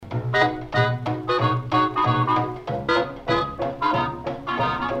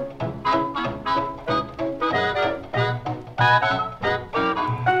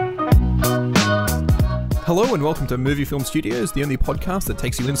and welcome to Movie Film Studios, the only podcast that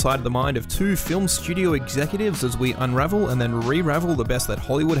takes you inside the mind of two film studio executives as we unravel and then re-ravel the best that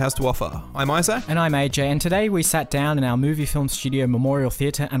Hollywood has to offer. I'm Isaac. And I'm AJ, and today we sat down in our Movie Film Studio Memorial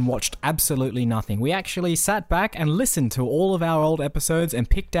Theatre and watched absolutely nothing. We actually sat back and listened to all of our old episodes and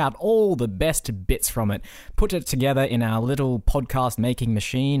picked out all the best bits from it, put it together in our little podcast-making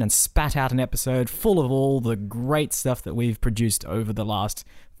machine and spat out an episode full of all the great stuff that we've produced over the last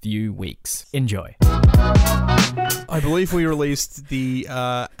few weeks. Enjoy. I believe we released the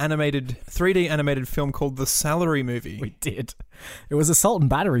 3D animated film called The Salary Movie. We did. It was Assault and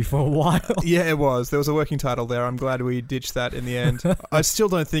Battery for a while. Yeah, it was. There was a working title there. I'm glad we ditched that in the end. I still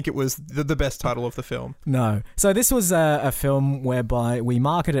don't think it was the best title of the film. No. So this was a film whereby we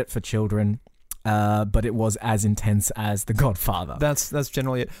marketed it for children, but it was as intense as The Godfather. That's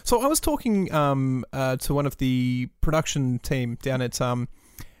generally it. So I was talking to one of the production team down at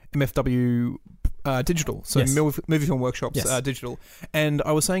MFW Digital, so Yes. Movie Film Workshops Yes. Digital, and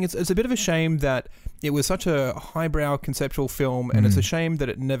I was saying it's a bit of a shame that it was such a highbrow conceptual film, and it's a shame that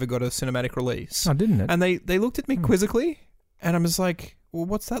it never got a cinematic release. Oh, didn't it? And they looked at me quizzically, and I was like, well,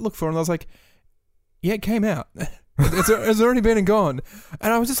 what's that look for? And I was like, yeah, it came out. It's already been and gone.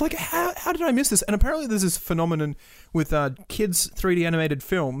 And I was just like, how did I miss this? And apparently there's this phenomenon with kids 3D animated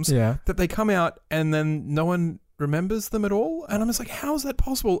films that they come out and then no one remembers them at all. And I'm just like, how is that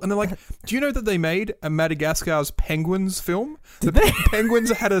possible? And they're like, do you know that they made a Madagascar's Penguins film? Did they?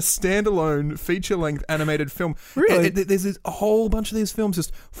 Penguins had a standalone feature-length animated film. Really? And there's a whole bunch of these films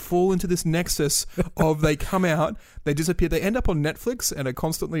just fall into this nexus of they come out, they disappear, they end up on Netflix and are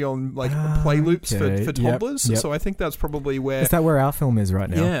constantly on like play loops for toddlers. Yep. So I think that's probably where... Is that where our film is right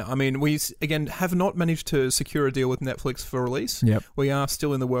now? Yeah, I mean, we, again, have not managed to secure a deal with Netflix for release. Yep. We are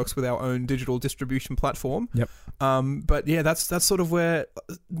still in the works with our own digital distribution platform. Yep. But yeah, that's sort of where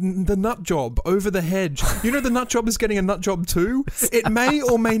the nut job, Over the Hedge. You know, the nut job is getting a nut job too. It may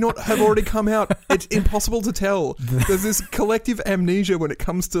or may not have already come out. It's impossible to tell. There's this collective amnesia when it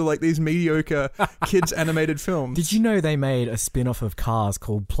comes to like these mediocre kids animated films. Did you know they made a spin-off of Cars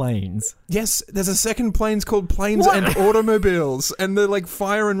called Planes? Yes, there's a second Planes called Planes and Automobiles, and they're like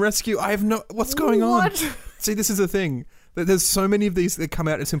fire and rescue. I have no... What's going on? See, this is the thing. There's so many of these that come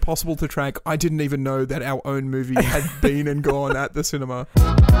out, it's impossible to track. I didn't even know that our own movie had been and gone at the cinema.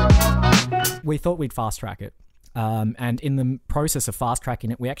 We thought we'd fast-track it. And in the process of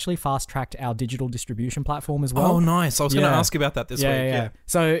fast-tracking it, we actually fast-tracked our digital distribution platform as well. Oh, nice. I was going to ask about that this week. Yeah.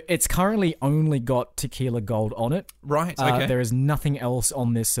 So it's currently only got Tequila Gold on it. Right, okay. There is nothing else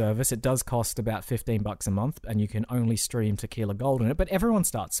on this service. It does cost about $15 a month, and you can only stream Tequila Gold on it, but everyone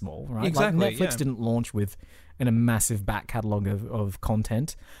starts small, right? Exactly, Like Netflix didn't launch with a massive back catalogue of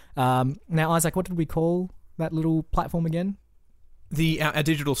content. Now, Isaac, what did we call that little platform again? Our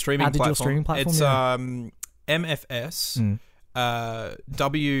digital streaming platform. Digital streaming platform, It's MFS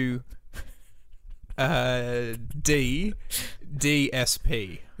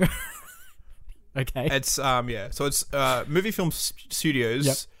DSP. Okay. It's so it's Movie Film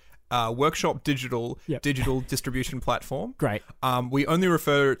Studios Workshop Digital distribution platform. Great. We only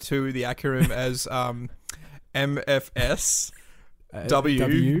refer to the acronym as MFS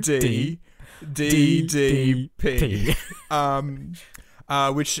DDP.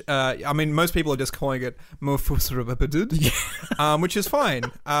 Which I mean, most people are just calling it which is fine.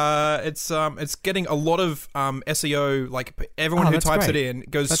 It's getting a lot of SEO. Like everyone who types it in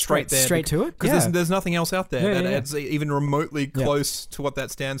goes straight there, straight to it, because there's nothing else out there that it's even remotely close to what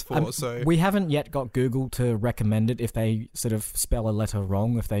that stands for. So we haven't yet got Google to recommend it if they sort of spell a letter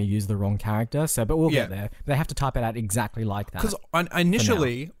wrong, if they use the wrong character. So, but we'll get there. They have to type it out exactly like that. Because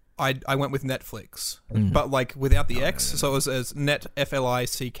initially, I went with Netflix, but like without the X, so it was as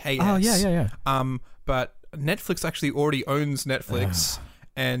Netflix. Oh yeah. But Netflix actually already owns Netflix.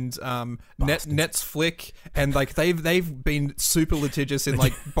 And Netflix, and like they've been super litigious in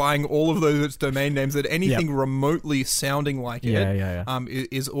like buying all of those domain names that anything remotely sounding like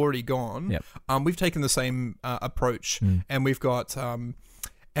is already gone. Yep. We've taken the same approach, and we've got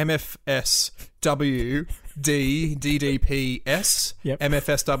MFSW DDPS,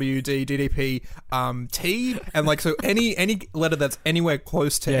 MFSW DDP T, and like so any letter that's anywhere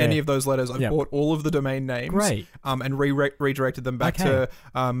close to any of those letters, I've bought all of the domain names, Great. And redirected them back to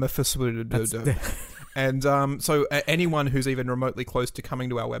and so anyone who's even remotely close to coming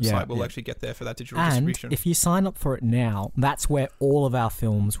to our website will actually get there for that digital distribution. And if you sign up for it now, that's where all of our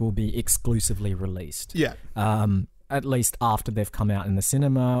films will be exclusively released. Yeah. At least after they've come out in the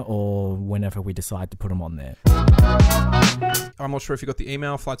cinema or whenever we decide to put them on there. I'm not sure if you got the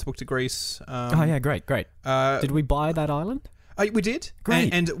email, flights booked to Greece. Great. Did we buy that island? We did.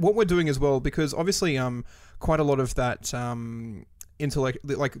 Great. And what we're doing as well, because obviously quite a lot of that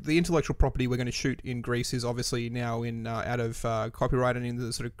the intellectual property we're going to shoot in Greece is obviously now in out of copyright and in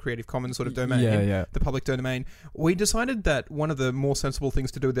the sort of Creative Commons sort of domain, the public domain. We decided that one of the more sensible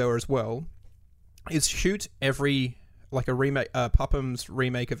things to do there as well is shoot every a remake, Pupham's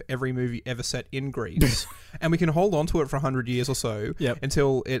remake of every movie ever set in Greece, and we can hold on to it for 100 years or so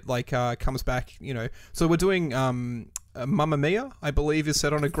until it comes back. So we're doing Mamma Mia, I believe, is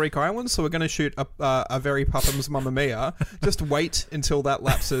set on a Greek island, so we're going to shoot a very Pupham's Mamma Mia. Just wait until that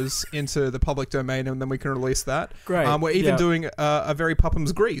lapses into the public domain, and then we can release that. Great. We're even doing a very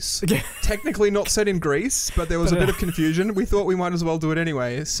Pupham's Greece. Technically not set in Greece, but there was a bit of confusion. We thought we might as well do it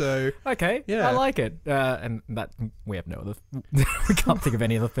anyway. So okay, yeah, I like it. And that we have no other. We can't think of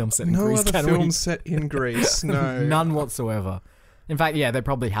any other films set in no Greece. Other films set in Greece. No, none whatsoever. In fact, there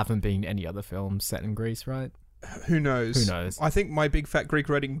probably haven't been any other films set in Greece, right? Who knows? I think My Big Fat Greek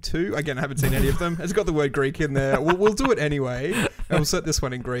Wedding 2, again, I haven't seen any of them. It's got the word Greek in there. We'll do it anyway. And we'll set this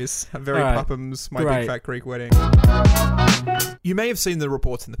one in Greece. Very Pupham's My Big Fat Greek Wedding. You may have seen the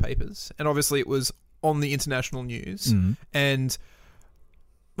reports in the papers, and obviously it was on the international news, and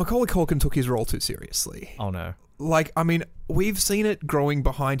Macaulay Culkin took his role too seriously. Oh, no. We've seen it growing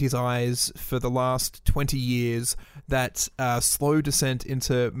behind his eyes for the last 20 years, that slow descent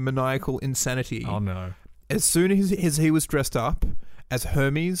into maniacal insanity. Oh, no. As soon as he was dressed up as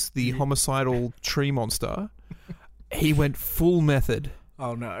Hermes, the homicidal tree monster, he went full method.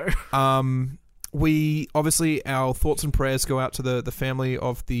 Oh, no. We obviously, our thoughts and prayers go out to the family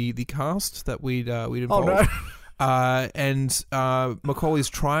of the cast that we'd involved. Oh, no. And Macaulay's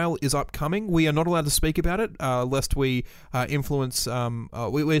trial is upcoming. We are not allowed to speak about it, lest we influence.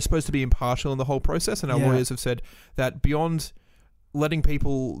 We're supposed to be impartial in the whole process, and our lawyers have said that beyond letting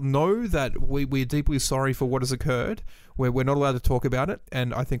people know that we're deeply sorry for what has occurred, we're not allowed to talk about it,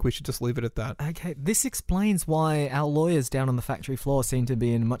 and I think we should just leave it at that. Okay, this explains why our lawyers down on the factory floor seem to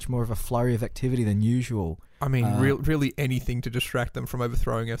be in much more of a flurry of activity than usual. I mean, really anything to distract them from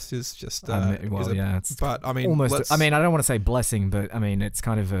overthrowing us is just... but I mean... Almost, I mean, I don't want to say blessing, but I mean, it's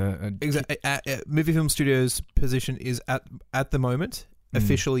kind of Movie Film Studios' position is, at the moment,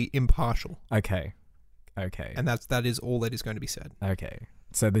 officially impartial. Okay. And that is all that is going to be said. Okay.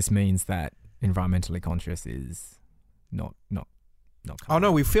 So this means that environmentally conscious is not Oh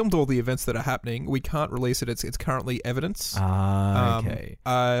no, we've filmed all the events that are happening. We can't release it. It's currently evidence. Okay.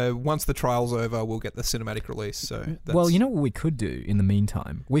 Once the trial's over, we'll get the cinematic release. So well, you know what we could do in the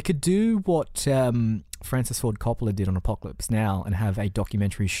meantime? We could do what Francis Ford Coppola did on Apocalypse Now and have a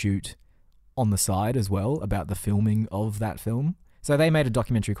documentary shoot on the side as well about the filming of that film. So they made a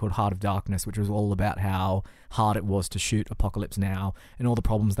documentary called Heart of Darkness, which was all about how hard it was to shoot Apocalypse Now and all the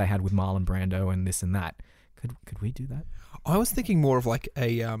problems they had with Marlon Brando and this and that. Could we do that? I was thinking more of like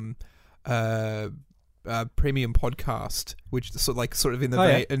a premium podcast, which sort of in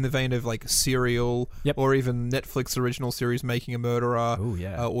the in the vein of like Serial, or even Netflix original series Making a Murderer,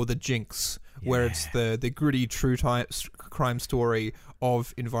 or The Jinx, where it's the gritty true crime story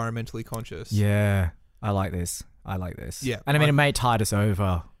of environmentally conscious. Yeah, I like this. Yeah, and I mean, it may tide us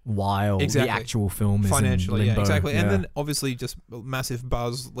over while the actual film is financially, in limbo. exactly. And then obviously just massive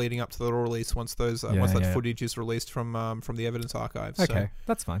buzz leading up to the release once that footage is released from the evidence archives. Okay, so,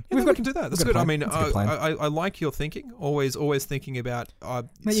 that's fine. We can do that. That's good. I mean, I like your thinking. Always thinking about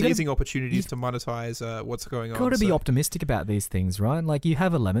seizing opportunities to monetize what's going on. Got to be optimistic about these things, right? Like, you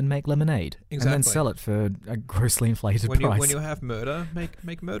have a lemon, make lemonade, and then sell it for a grossly inflated price. When you have murder,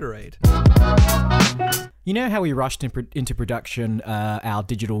 make Murderade. You know how we rushed into production our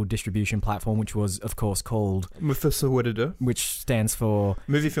digital distribution platform, which was, of course, called Mufasa, which stands for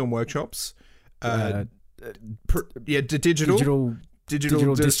Movie Film Workshops. Digital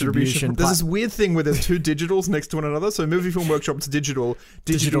distribution. There's this weird thing where there's two digitals next to one another. So Movie Film Workshops digital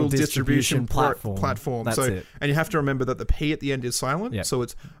distribution platform. That's it. And you have to remember that the P at the end is silent. Yep. So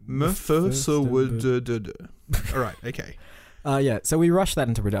it's Mufasa. All right. Okay. So we rushed that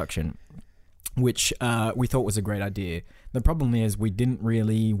into production, which we thought was a great idea. The problem is we didn't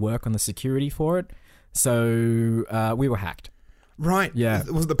really work on the security for it, so we were hacked. Right. Yeah.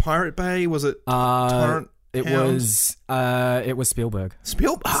 Was it the Pirate Bay? Was it Torrent? It was Spielberg.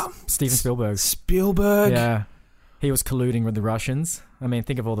 Steven Spielberg. Spielberg. Yeah. He was colluding with the Russians. I mean,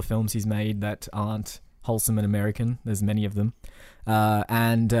 think of all the films he's made that aren't wholesome and American. There's many of them.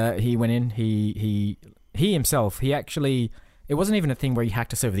 And he went in. He himself. He actually. It wasn't even a thing where he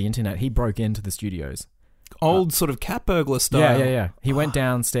hacked us over the internet. He broke into the studios. Old sort of cat burglar style. Yeah. He went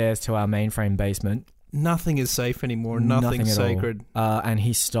downstairs to our mainframe basement. Nothing is safe anymore. Nothing's sacred. And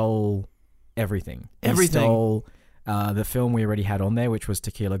he stole everything. Everything. He stole the film we already had on there, which was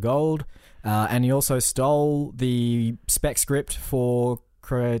Tequila Gold, and he also stole the spec script for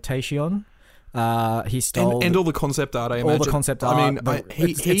Cretaceon. He stole and all the concept art. I imagine. all the concept art. I mean,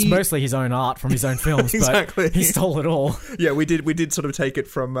 it's mostly his own art from his own films, Exactly. but he stole it all. Yeah, we did sort of take it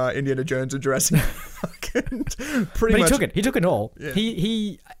from Indiana Jones and Jurassic Park. And pretty But much. he took it all. Yeah.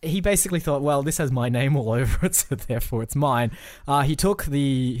 He basically thought, well, this has my name all over it, so therefore it's mine. He took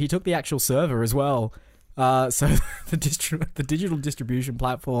the actual server as well. So the digital distribution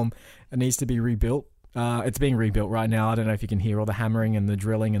platform needs to be rebuilt. It's being rebuilt right now. I don't know if you can hear all the hammering and the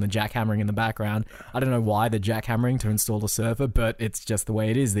drilling and the jackhammering in the background. I don't know why the jackhammering to install the server, but it's just the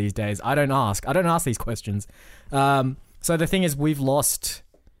way it is these days. I don't ask these questions. So the thing is, we've lost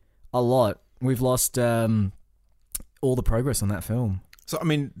a lot. We've lost all the progress on that film. So I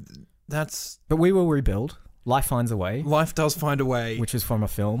mean, But we will rebuild. Life finds a way, life does find a way, which is from a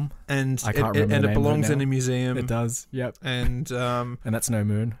film. and I can't remember and the it name belongs right in now. a museum. It does. Yep. And that's No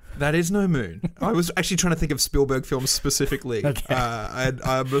Moon. that is No Moon. I was actually trying to think of Spielberg films specifically. Okay.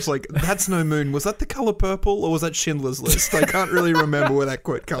 I was like, that's No Moon. Was that The Color Purple or was that Schindler's List? I can't really remember where that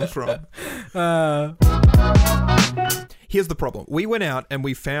quote comes from. Here's the problem. We went out and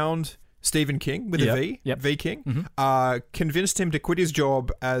we found Stephen King with a V. Yep. V King. Mm-hmm. Convinced him to quit his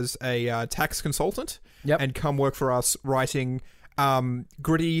job as a tax consultant Yep. and come work for us writing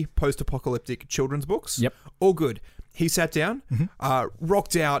gritty post-apocalyptic children's books. Yep. All good. He sat down,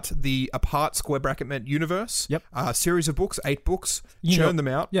 rocked out the Apart Square Bracket Meant universe. Yep. Series of books, 8 books, You churned know- them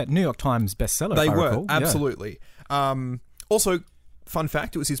out. Yeah, New York Times bestseller. They if I were, recall. Yeah. absolutely. Also, fun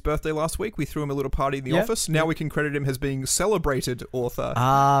fact, it was his birthday last week. We threw him a little party in the Yeah. office. Now we can credit him as being celebrated author.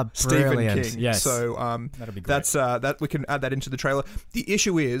 Stephen Stephen King. Yes. So That'll be great. that's that we can add that into the trailer. The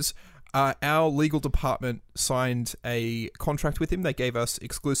issue is our legal department signed a contract with him. They gave us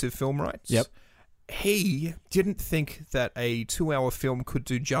exclusive film rights. Yep. He didn't think that a 2-hour film could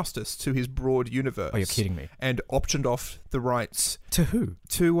do justice to his broad universe. Oh, you're kidding me. And optioned off the rights To who?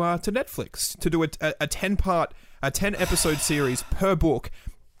 to Netflix to do a 10 episode series per book.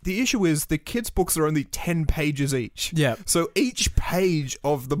 The issue is the kids' books are only 10 pages each. Yeah. So each page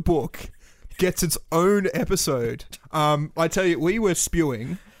of the book gets its own episode. I tell you, we were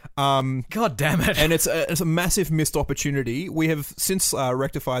spewing. God damn it. And it's a massive missed opportunity. We have since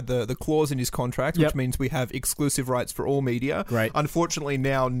rectified the clause in his contract, which Yep. means we have exclusive rights for all media. Great. Unfortunately,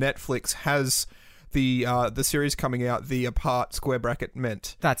 now Netflix has the series coming out, The Apart Square Bracket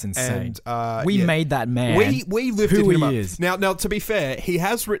Meant. That's insane. And we yeah. made that man. We lifted who him he up. is. Now, to be fair, he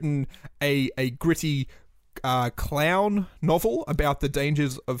has written a gritty clown novel about the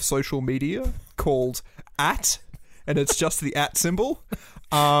dangers of social media called @ and it's just the @ symbol.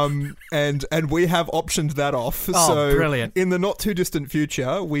 And we have optioned that off. Oh, so brilliant. In the not too distant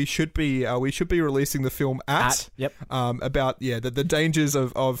future, we should be releasing the film @ Yep. about the dangers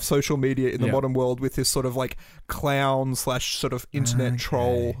of social media in the Yep. modern world with this sort of like clown / sort of internet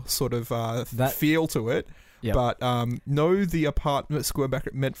troll sort of That- feel to it. Yep. But no, The Apart Square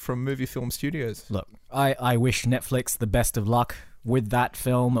Bracket Meant from Movie Film Studios. Look, I wish Netflix the best of luck with that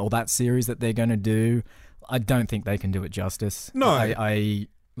film or that series that they're going to do. I don't think they can do it justice. No. I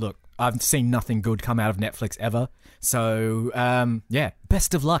look, I've seen nothing good come out of Netflix ever. So,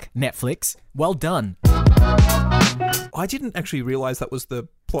 best of luck, Netflix. Well done. I didn't actually realize that was the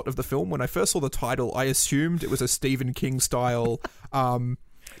plot of the film. When I first saw the title, I assumed it was a Stephen King style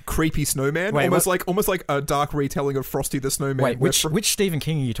creepy snowman, Wait, almost like a dark retelling of Frosty the Snowman. Wait, which Stephen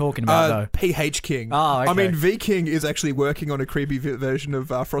King are you talking about, though? PH King. Oh, okay. I mean, V King is actually working on a creepy version of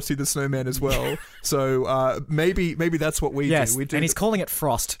Frosty the Snowman as well. So maybe that's what we Yes, do. We do. and he's calling it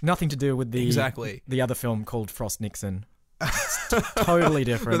Frost. Nothing to do with Exactly. the other film called Frost Nixon. It's totally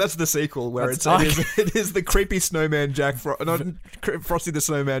different. No, that's the sequel where That's- it is the creepy snowman Frosty the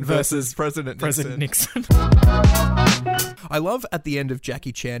Snowman versus President Nixon. I love at the end of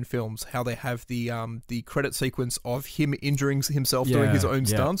Jackie Chan films how they have the credit sequence of him injuring himself doing his own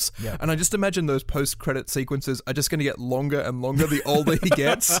stunts, and I just imagine those post-credit sequences are just going to get longer and longer the older he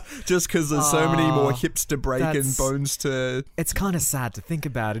gets, just because there's so many more hips to break and that's- bones to. It's kind of sad to think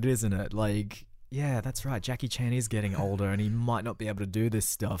about it, isn't it? Like, yeah, that's right. Jackie Chan is getting older, and he might not be able to do this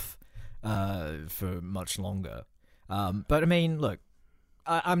stuff for much longer. But I mean, look,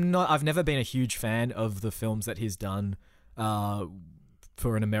 I've never been a huge fan of the films that he's done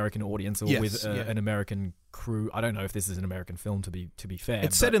for an American audience or with an American crew. I don't know if this is an American film, to be fair.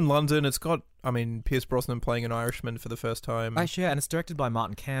 It's set in London. It's got, Pierce Brosnan playing an Irishman for the first time. Actually, yeah, and it's directed by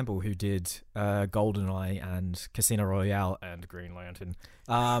Martin Campbell, who did GoldenEye and Casino Royale and Green Lantern.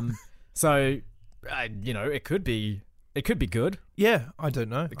 So, it could be good. Yeah, I don't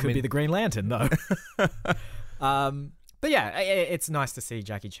know. It could be the Green Lantern, though. But yeah, it's nice to see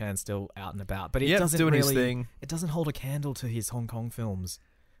Jackie Chan still out and about. But it doesn't doing really, his thing. It doesn't hold a candle to his Hong Kong films.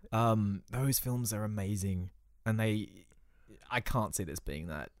 Those films are amazing, and I can't see this being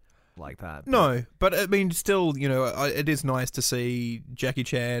that. Like that. No, but I mean, still, it is nice to see Jackie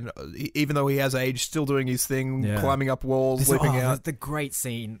Chan, even though he has aged, still doing his thing, climbing up walls, leaping out. The great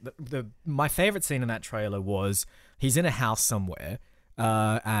scene. My favorite scene in that trailer was he's in a house somewhere,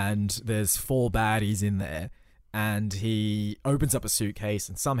 and there's 4 baddies in there, and he opens up a suitcase,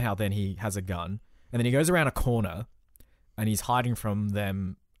 and somehow then he has a gun, and then he goes around a corner, and he's hiding from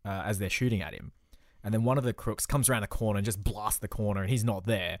them as they're shooting at him, and then one of the crooks comes around the corner and just blasts the corner, and he's not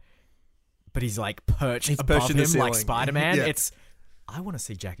there. But he's like perched above him like Spider-Man. Yeah. I want to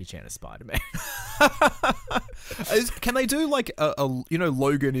see Jackie Chan as Spider-Man. Can they do like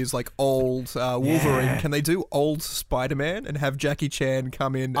Logan is like old Wolverine? Yeah. Can they do old Spider-Man and have Jackie Chan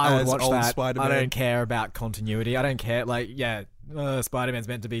come in as old Spider-Man? I don't care about continuity. I don't care. Spider-Man's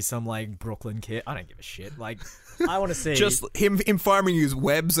meant to be some like Brooklyn kid. I don't give a shit. Like, I want to see just him firing his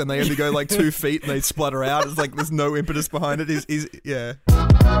webs and they only go like 2 feet and they splutter out. It's like there's no impetus behind it. He's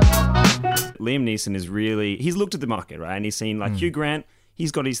Liam Neeson is really... He's looked at the market, right? And he's seen, like, Hugh Grant,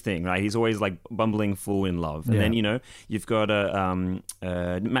 he's got his thing, right? He's always, like, bumbling fool in love. And then, you've got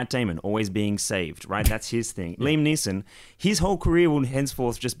Matt Damon, always being saved, right? That's his thing. Liam Neeson, his whole career will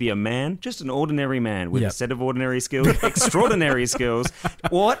henceforth just be a man, just an ordinary man with a set of ordinary skills, extraordinary skills.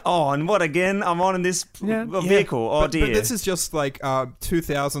 What again? I'm on in this vehicle. Oh, dear. But this is just, like,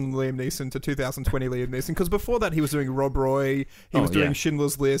 2000 Liam Neeson to 2020 Liam Neeson, because before that he was doing Rob Roy, he was doing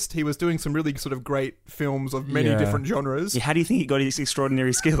Schindler's List, he was doing some really sort of great films of many different genres. Yeah, how do you think he got his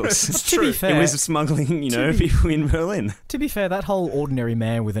extraordinary skills? It's true. To be fair, he was smuggling, people in Berlin. To be fair, that whole ordinary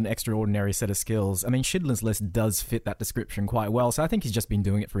man with an extraordinary set of skills, I mean, Schindler's List does fit that description quite well, so I think he's just been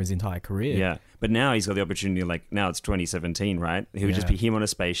doing it for his entire career. Yeah, but now he's got the opportunity, like, now it's 2017, right? He would just be him on a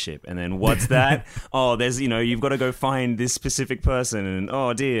spaceship, and then what's that? There's, you've got to go find this specific person, and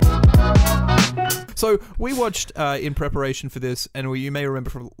oh dear. So we watched in preparation for this, and you may remember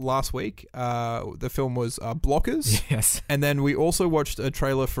from last week, the film was Blockers. Yes. And then we also watched a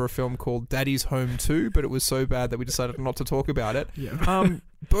trailer for a film called Daddy's Home 2, but it was so bad that we decided not to talk about it. Yeah.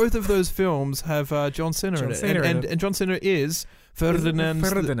 Both of those films have John Cena in it. And John Cena is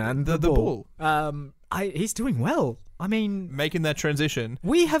Ferdinand the Bull. He's doing well. I mean, making that transition.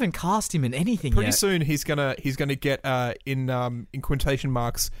 We haven't cast him in anything Pretty yet. soon he's gonna get in quotation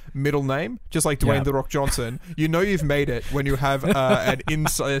marks middle name, just like Dwayne The Rock Johnson. You've made it when you have an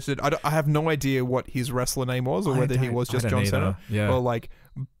inserted. I have no idea what his wrestler name was, or whether he was just John Cena, or like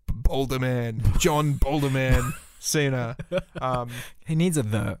Boulder Man, John Boulder Man Cena. He needs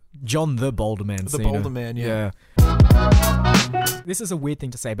John the Boulder Man. The Boulder Man, yeah. This is a weird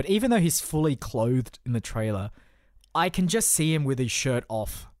thing to say, but even though he's fully clothed in the trailer, I can just see him with his shirt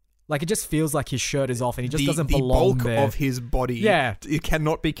off. Like, it just feels like his shirt is off and he just doesn't belong there. The bulk of his body it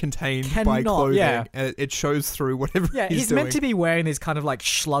cannot be contained by clothing. Yeah. It shows through whatever he's doing. He's meant to be wearing these kind of like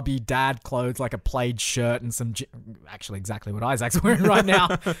schlubby dad clothes, like a plaid shirt and some... Actually, exactly what Isaac's wearing right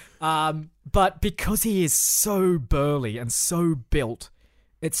now. But because he is so burly and so built,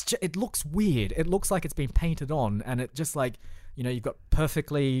 it looks weird. It looks like it's been painted on, and it just like, you've got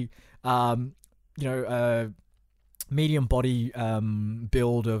perfectly... medium body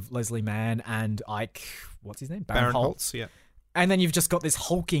build of Leslie Mann and Ike, what's his name? Barinholtz, yeah. And then you've just got this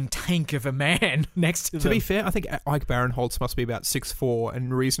hulking tank of a man next to them. To be fair, I think Ike Barinholtz must be about 6'4"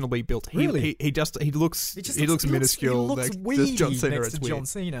 and reasonably built. Really? He looks minuscule. He looks weedy John Cena. next to John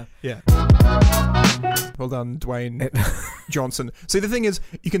Cena. Yeah. Well done, Dwayne Johnson. See, the thing is,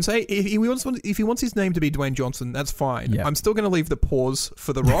 you can say if he wants his name to be Dwayne Johnson, that's fine. Yep. I'm still going to leave the pause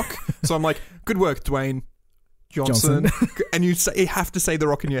for The Rock. So I'm like, good work, Dwayne Johnson. And you have to say The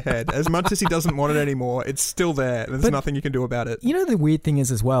Rock in your head. As much as he doesn't want it anymore, it's still there. There's nothing you can do about it. The weird thing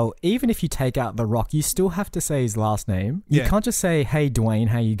is as well, even if you take out The Rock, you still have to say his last name. You can't just say, hey Dwayne,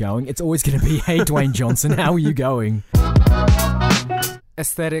 how you going? It's always going to be, hey Dwayne Johnson, how are you going?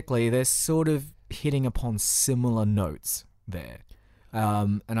 Aesthetically, they're sort of hitting upon similar notes there.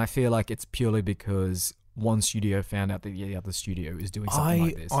 And I feel like it's purely because one studio found out that the other studio is doing something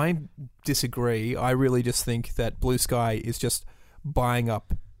like this. I disagree. I really just think that Blue Sky is just buying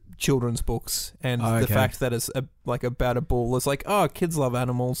up children's books, and the fact that it's about a bull is like, oh, kids love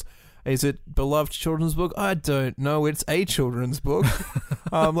animals. Is it beloved children's book? I don't know. It's a children's book.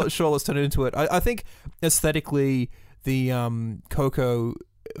 I'm not sure. Let's turn it into it. I think aesthetically, the Coco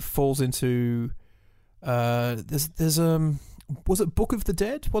falls into there's was it Book of the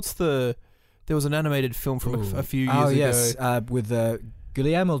Dead? There was an animated film from a few years ago. With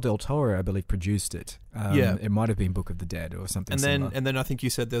Guillermo del Toro, I believe, produced it. Yeah. It might have been Book of the Dead or something And similar. then I think you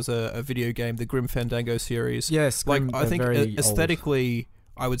said there's a video game, the Grim Fandango series. Yes, Like, Grim- I they're think very aesthetically,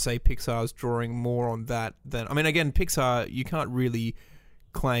 I would say Pixar's drawing more on that than... I mean, again, Pixar, you can't really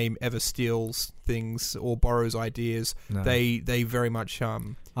claim ever steals things or borrows ideas. No. They very much...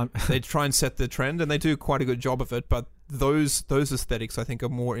 they try and set the trend, and they do quite a good job of it, but those aesthetics, I think, are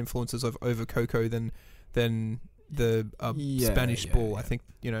more influences over Coco than the Spanish Bull. yeah. I think,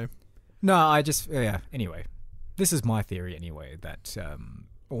 you know... No, I just... anyway. This is my theory anyway, that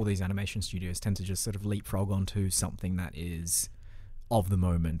all these animation studios tend to just sort of leapfrog onto something that is of the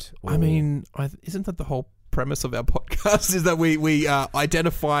moment. I mean, isn't that the whole premise of our podcast? Is that we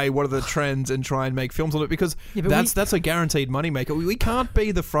identify what are the trends and try and make films on it, because Yeah, but that's a guaranteed moneymaker. We can't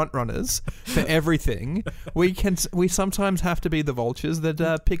be the front runners for everything. We sometimes have to be the vultures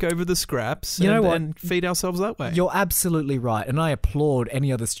that pick over the scraps and feed ourselves that way. You're absolutely right, and I applaud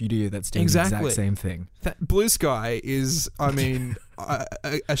any other studio that's doing the exact same thing. That Blue Sky is, I mean,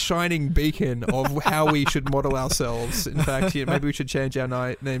 a shining beacon of how we should model ourselves. In fact, maybe we should change our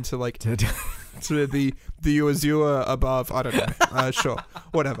name to like to the Azure above. I don't know. Sure,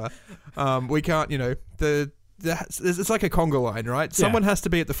 whatever. We can't, it's like a conga line, right? Someone has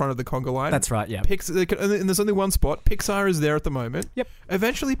to be at the front of the conga line. That's right, yeah. And there's only one spot. Pixar is there at the moment. Yep.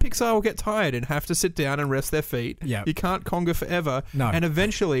 Eventually, Pixar will get tired and have to sit down and rest their feet. Yep. You can't conga forever. No. And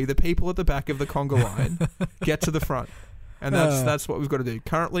eventually, the people at the back of the conga line get to the front. And that's what we've got to do.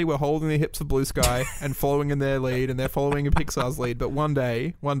 Currently, we're holding the hips of Blue Sky and following in their lead, and they're following in Pixar's lead. But one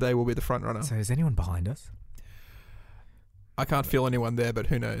day we'll be the front runner. So is anyone behind us? I can't feel anyone there, but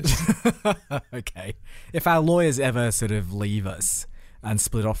who knows? Okay. If our lawyers ever sort of leave us and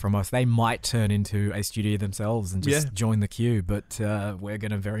split off from us, they might turn into a studio themselves and just join the queue, but we're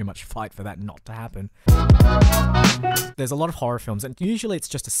going to very much fight for that not to happen. There's a lot of horror films, and usually it's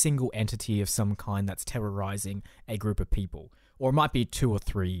just a single entity of some kind that's terrorizing a group of people, or it might be 2 or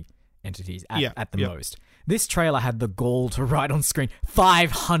 3 entities at the most. This trailer had the gall to write on screen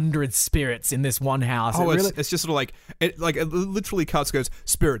 500 spirits in this one house. It's just sort of like it literally cuts, goes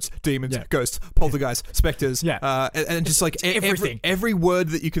spirits, demons, ghosts, poltergeists, specters, and just like everything. Every word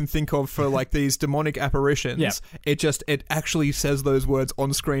that you can think of for like these demonic apparitions. It actually says those words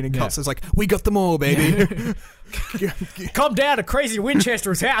on screen and cuts. It's like, we got them all, baby. Come down to Crazy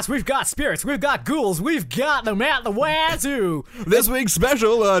Winchester's house. We've got spirits. We've got ghouls. We've got them out the wazoo. This week's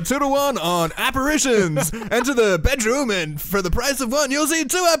special, 2-to-1 on apparitions. Enter the bedroom, and for the price of one, you'll see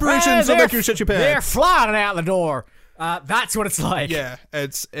 2 apparitions. So make you shut your pants. They're flying out the door. That's what it's like. Yeah,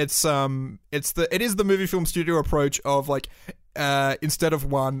 it is the movie film studio approach of like instead of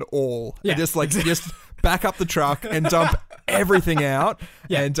one, all. Yeah. Just back up the truck and dump everything out,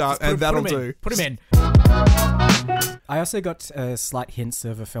 and that'll do. Put him in. I also got slight hints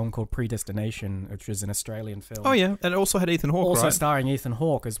of a film called Predestination, which is an Australian film. Oh yeah, and it also had Ethan Hawke, also right? starring Ethan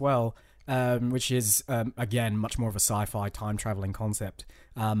Hawke as well, which is again much more of a sci-fi time traveling concept.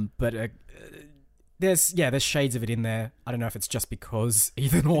 But there's shades of it in there. I don't know if it's just because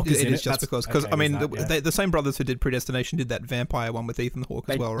Ethan Hawke is in it. It is just because I mean the same brothers who did Predestination did that vampire one with Ethan Hawke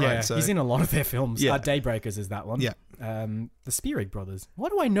as well, right? Yeah, so he's in a lot of their films. Yeah. Daybreakers is that one. Yeah. The Spearig brothers. Why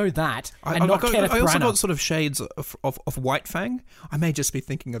do I know that? I Kenneth also Branagh? got sort of shades of White Fang. I may just be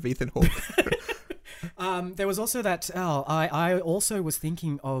thinking of Ethan Hawke. There was also that. I also was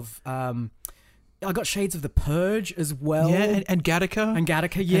thinking of. I got shades of The Purge as well. Yeah, and Gattaca. And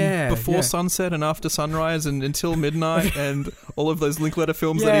Gattaca, yeah. And Before Sunset and After Sunrise and Until Midnight and all of those Linklater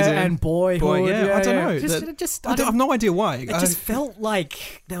films that he's in. And Boyhood. Yeah, I don't know. I have no idea why. It just felt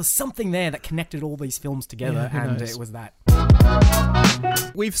like there was something there that connected all these films together, and it was that.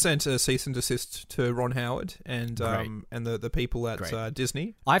 We've sent a cease and desist to Ron Howard and the people at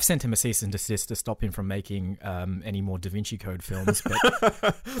Disney. I've sent him a cease and desist to stop him from making any more Da Vinci Code films.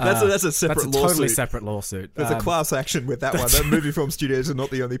 But that's a separate lawsuit. Totally separate lawsuit. There's a class action with that one. The movie film studios are not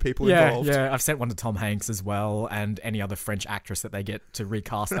the only people involved. Yeah, I've sent one to Tom Hanks as well, and any other French actress that they get to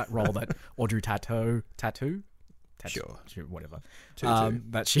recast that role that Audrey Tautou, whatever.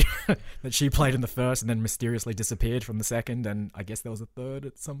 That she played in the first and then mysteriously disappeared from the second, and I guess there was a third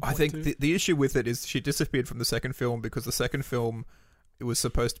at some point. I think the issue with it is she disappeared from the second film because the second film it was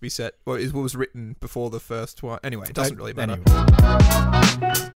supposed to be set, or it was written before the first one. Anyway, it doesn't really matter.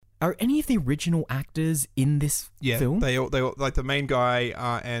 Anyway. Are any of the original actors in this film? They all like the main guy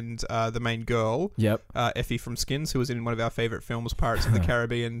and the main girl. Yep. Effie from Skins, who was in one of our favorite films, Pirates of the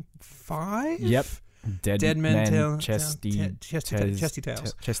Caribbean 5. Yep. Dead Men Tell Chesty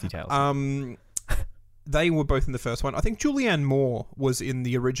Tales. Tales. they were both in the first one. I think Julianne Moore was in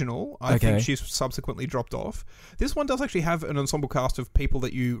the original. I think she's subsequently dropped off. This one does actually have an ensemble cast of people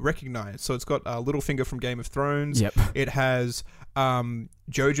that you recognize. So it's got Littlefinger from Game of Thrones. Yep. It has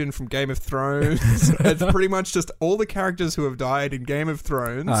Jojen from Game of Thrones. It's pretty much just all the characters who have died in Game of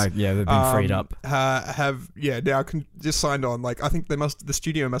Thrones. Yeah, they've been freed up. Now just signed on. Like, I think the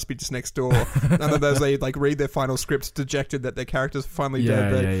studio must be just next door. None of those, they like read their final scripts, dejected that their characters are finally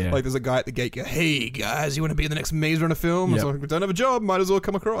dead. Like, there's a guy at the gate go, "Hey guys, you want to be in the next Maze Runner film?" Yep. So, we don't have a job, might as well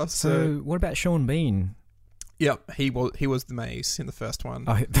come across. So what about Sean Bean? Yep, he was the Maze in the first one.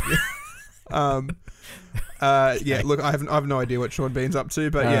 Look, I have no idea what Sean Bean's up to,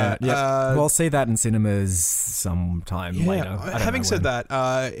 but we'll see that in cinemas sometime later. Having said that,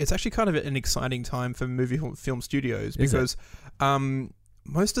 it's actually kind of an exciting time for movie film studios because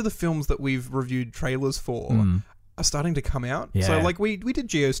most of the films that we've reviewed trailers for are starting to come out. Yeah. So like we did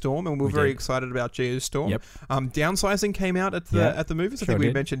Geostorm and we were very excited about Geostorm. Yep. Downsizing came out at the movies. I think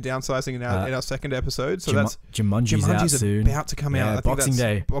we mentioned Downsizing in our second episode. So that's Jumanji's out soon. About to come out. I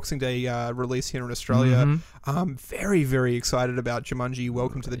think Boxing Day release here in Australia. Very, very excited about Jumanji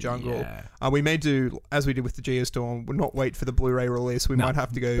Welcome to the Jungle. Yeah. We may do, as we did with the Geostorm, we'll not wait for the Blu-ray release. We might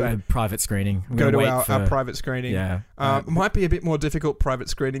have to go private screening. Go to our private screening. Yeah. It might be a bit more difficult private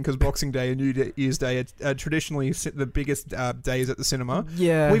screening because Boxing Day and New Year's Day are traditionally the biggest days at the cinema.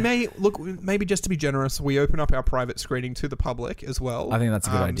 Yeah. We may maybe just to be generous, we open up our private screening to the public as well. I think that's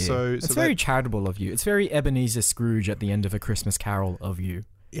a good idea. So it's very charitable of you. It's very Ebenezer Scrooge at the end of A Christmas Carol of you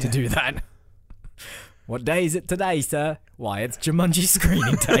to do that. What day is it today, sir? Why, it's Jumanji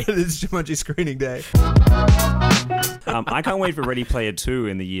screening day. It's Jumanji screening day. I can't wait for Ready Player 2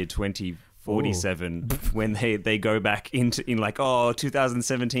 in the year 2047 when they go back in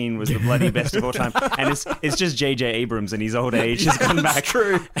 2017 was the bloody best of all time, and it's just J.J. Abrams and his old age has gone back.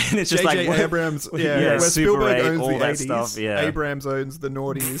 True. And it's just J.J. Abrams, where Spielberg owns all the that 80s, stuff. Yeah. Abrams owns the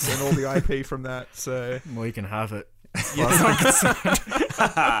noughties and all the IP from that. So well, you can have it.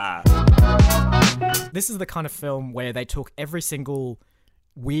 This is the kind of film where they took every single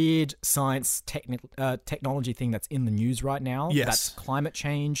weird science technology thing that's in the news right now. Yes. That's climate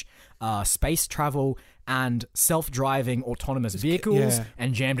change, space travel, and self-driving autonomous vehicles,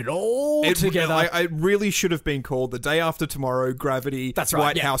 and jammed it all together. I really should have been called The Day After Tomorrow, Gravity, That's right,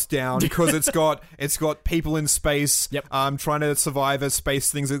 White House Down, because it's got people in space trying to survive as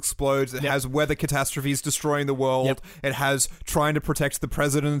space things explode. It has weather catastrophes destroying the world. It has trying to protect the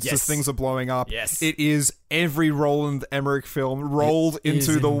presidents as things are blowing up. Yes. It is every Roland Emmerich film rolled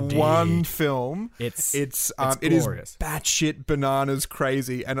into the one film. It is batshit bananas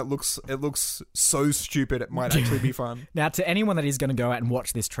crazy, and it looks so stupid it might actually be fun. Now, to anyone that is going to go out and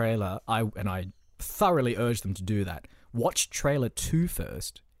watch this trailer, I thoroughly urge them to do that. Watch trailer 2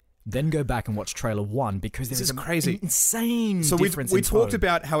 first, then go back and watch trailer 1 because this is crazy, insane. So difference we talked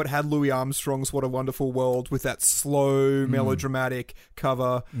about how it had Louis Armstrong's "What a Wonderful World" with that slow melodramatic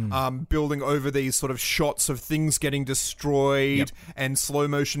cover, building over these sort of shots of things getting destroyed and slow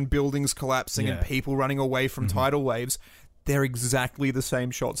motion buildings collapsing and people running away from tidal waves. They're exactly the same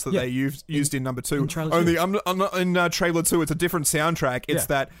shots that they used in number 2. Only in trailer 2, it's a different soundtrack. It's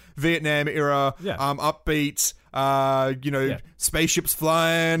that Vietnam era upbeat. Spaceships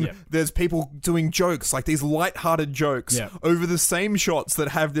flying. There's people doing jokes, like these light-hearted jokes over the same shots that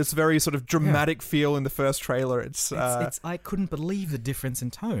have this very sort of dramatic feel in the first trailer. It's I couldn't believe the difference in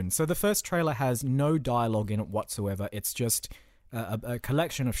tone. So the first trailer has no dialogue in it whatsoever. It's just a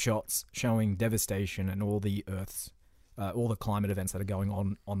collection of shots showing devastation and all the climate events that are going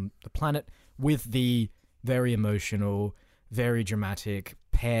on the planet, with the very emotional, very dramatic,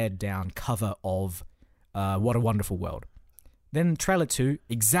 pared down cover of What a Wonderful World. Then trailer 2,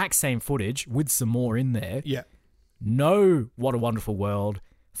 exact same footage with some more in there. Yeah. No What a Wonderful World,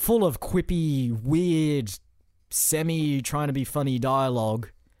 full of quippy, weird, trying to be funny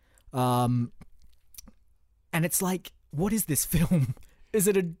dialogue. And it's like, what is this film? Is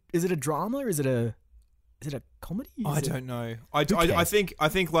it a drama? Is it a comedy? I don't know. I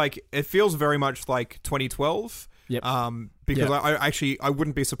think like it feels very much like 2012. Yep. Because I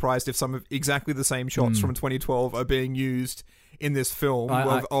wouldn't be surprised if some of exactly the same shots from 2012 are being used in this film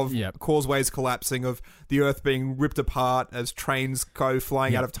of causeways collapsing, of the Earth being ripped apart as trains go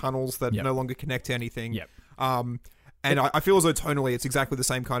flying out of tunnels that no longer connect to anything. Yep. And I feel as though tonally it's exactly the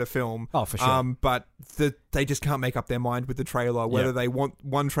same kind of film. Oh, for sure. But they just can't make up their mind with the trailer, whether they want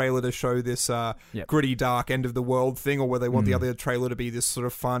one trailer to show this gritty, dark end of the world thing, or whether they want the other trailer to be this sort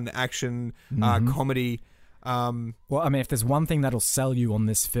of fun action comedy. Well, I mean, if there's one thing that'll sell you on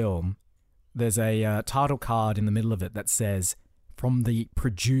this film, there's a title card in the middle of it that says, from the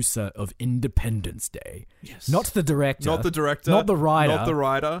producer of Independence Day. Yes. Not the director. Not the director. Not the writer. Not the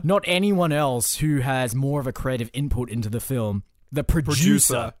writer. Not anyone else who has more of a creative input into the film. The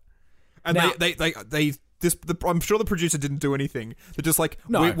producer. And Now- I'm sure the producer didn't do anything. They're just like,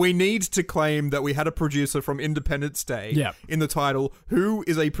 No. we need to claim that we had a producer from Independence Day Yep. in the title, who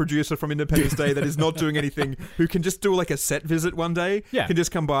is a producer from Independence Day that is not doing anything, who can just do like a set visit one day, Yeah. can just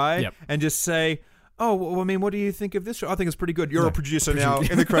come by Yep. and just say, oh, well, I mean, what do you think of this show? I think it's pretty good. You're No. a producer now,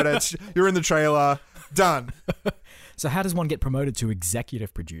 in the credits. You're in the trailer. Done. So how does one get promoted to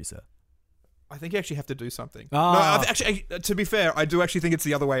executive producer? I think you actually have to do something. Ah. No, actually, to be fair, I do actually think it's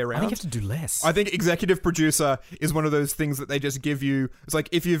the other way around. I think you have to do less. I think executive producer is one of those things that they just give you. It's like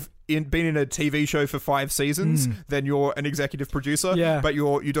if you've been in a TV show for 5 seasons, then you're an executive producer. Yeah. But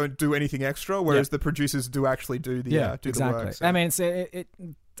you don't do anything extra. Whereas the producers do actually do the exactly. the work. So.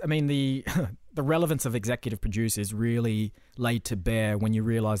 I mean, the the relevance of executive producer is really laid to bear when you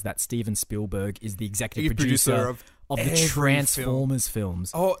realize that Steven Spielberg is the executive producer of the every Transformers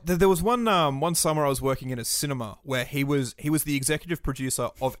films. Oh, there was one summer I was working in a cinema where he was the executive producer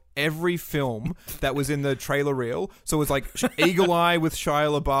of every film that was in the trailer reel. So it was like Eagle Eye with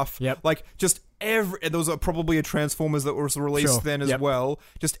Shia LaBeouf. Yep. Like just there was probably a Transformers that was released Sure. then as Yep. well.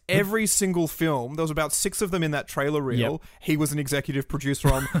 Just every single film. There was about 6 of them in that trailer reel. Yep. He was an executive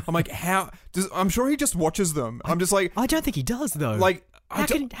producer on. I'm like, I'm sure he just watches them. I'm just like, I don't think he does though. like. How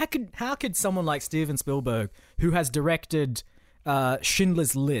could someone like Steven Spielberg, who has directed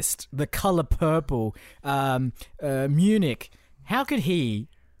Schindler's List, The Color Purple, Munich, how could he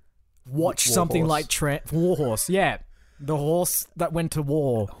watch War something Horse. like War Horse? Yeah, the horse that went to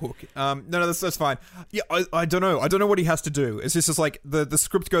war. No, that's fine. Yeah, I don't know. I don't know what he has to do. It's just like the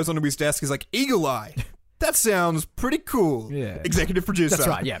script goes onto his desk. He's like, Eagle Eye. That sounds pretty cool. Yeah. Executive producer. That's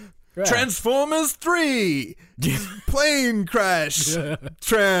right. Yeah. Right. Transformers 3. Plane crash.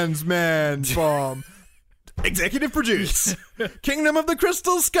 Trans man bomb. Executive produce. Kingdom of the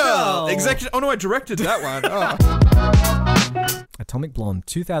Crystal Skull. Oh. Oh no, I directed that one. Oh. Atomic Blonde,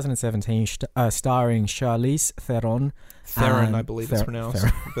 2017, starring Charlize Theron. Theron, I believe it's pronounced.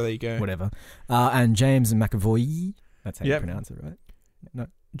 Theron. But there you go. Whatever. And James McAvoy. That's how Yep. you pronounce it, right? No.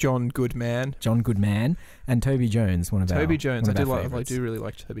 John Goodman. John Goodman and Toby Jones, one of Toby our Jones. one of our I favourites. do really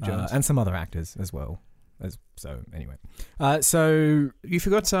like Toby Jones. And some other actors as well. So anyway, so You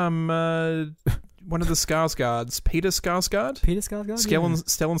forgot one of the Skarsgårds, Peter Skarsgård? Peter Skarsgård,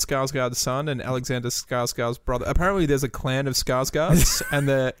 Stellan Skarsgård's son and Alexander Skarsgård's brother. Apparently, there's a clan of Skarsgårds, and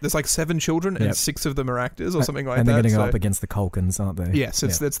there's like 7 children, and Yep. 6 of them are actors or something like and that. they're going to go so- up against the Culkins, aren't they? Yes,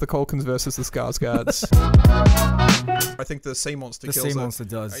 it's the Culkins versus the Skarsgårds. I think the sea monster the kills sea it. monster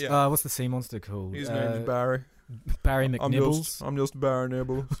does. Yeah. What's the sea monster called? His name's Barry. Barry McNibbles. I'm just Barry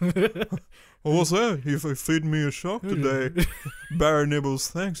Nibbles. Well, what's that? You feed me a shark today. Barry Nibbles,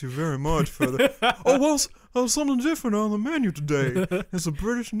 thanks you very much for the... Oh, well, something different on the menu today. It's a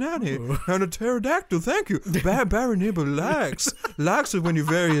British nanny and a pterodactyl, thank you. Barry Nibbles likes it when you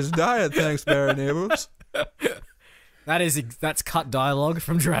vary his diet, thanks, Barry Nibbles. That's cut dialogue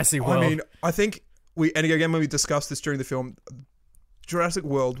from Jurassic World. I mean, I think and again, when we discussed this during the film, Jurassic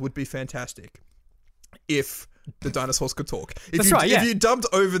World would be fantastic if the dinosaurs could talk. If you dubbed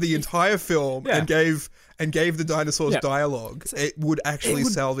over the entire film and gave the dinosaurs dialogue, it would actually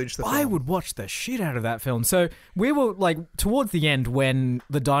salvage the film. I would watch the shit out of that film. So we were like towards the end when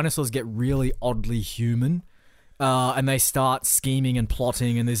the dinosaurs get really oddly human. And they start scheming and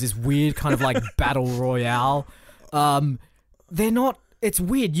plotting, and there's this weird kind of like battle royale. They're not. It's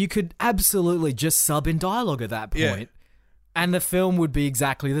weird. You could absolutely just sub in dialogue at that point, and the film would be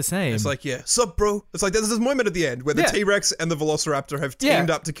exactly the same. It's like, sup, bro? It's like there's this moment at the end where the T-Rex and the Velociraptor have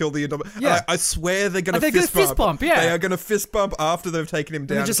teamed up to kill the Indominus. Yeah. I swear they're going to fist bump. Yeah, they are going to fist bump after they've taken him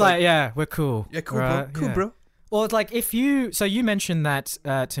down. They're just like, we're cool. Yeah, cool, right? bro. Cool, bro. Well, it's like if you. So you mentioned that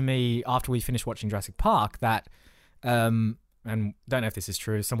to me after we finished watching Jurassic Park that. And don't know if this is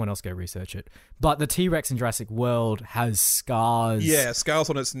true. Someone else go research it. But the T-Rex in Jurassic World has scars. Yeah, scars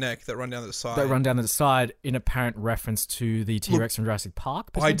on its neck that run down the side. That run down the side in apparent reference to the T-Rex from Jurassic Park.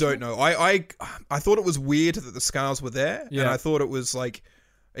 I don't know. I thought it was weird that the scars were there, and I thought it was like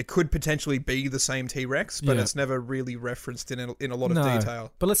it could potentially be the same T-Rex, but it's never really referenced in a lot of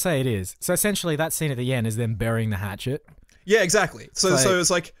detail. But let's say it is. So essentially, that scene at the end is them burying the hatchet. Yeah, exactly. So it's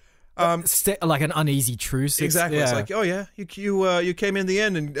like. Like an uneasy truce. Exactly. It's like, oh yeah, you came in the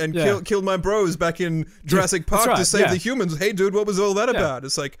end and killed my bros back in Jurassic Park to save the humans. Hey dude, what was all that about?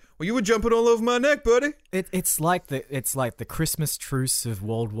 It's like, well, you were jumping all over my neck, buddy. It's like the Christmas truce of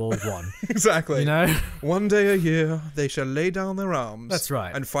World War One. Exactly. You know, one day a year they shall lay down their arms. That's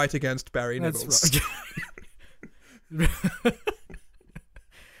right. And fight against Barry Nibbles. That's right.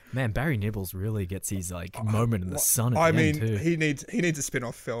 Man, Barry Nibbles really gets his like moment in the sun. At I the mean, end, too. he needs a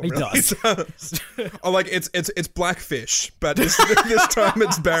spin-off film. He really does. Oh, like it's Blackfish, but this time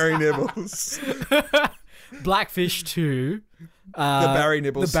it's Barry Nibbles. Blackfish 2. The Barry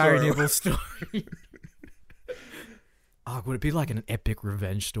Nibbles. The Barry story. Nibbles story. Oh, would it be like an epic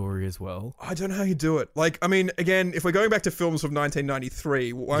revenge story as well? I don't know how you do it. Like, I mean, again, if we're going back to films from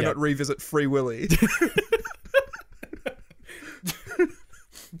 1993, why not revisit Free Willy?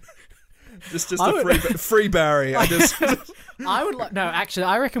 just a free Barry. I would like. No, actually,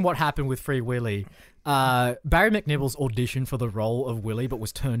 I reckon what happened with Free Willy. Barry McNibbles auditioned for the role of Willy, but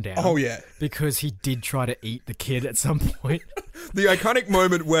was turned down. Oh yeah, because he did try to eat the kid at some point. The iconic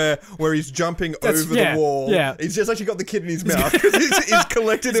moment where he's jumping over the wall. Yeah, he's just actually got the kid in his mouth because he's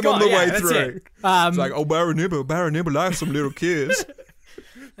collected him on the way through. It's like, oh, Barry Nibble, I have some little kids.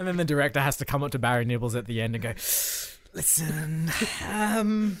 And then the director has to come up to Barry Nibbles at the end and go, "Listen,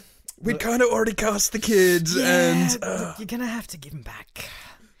 we kind of already cast the kids, and you're gonna have to give him back,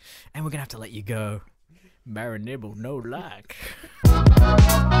 and we're gonna have to let you go." Barry Nibble, no like.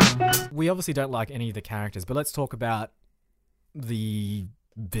 We obviously don't like any of the characters, but let's talk about the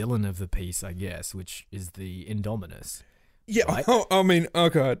villain of the piece, I guess, which is the Indominus. Yeah, right? I mean, oh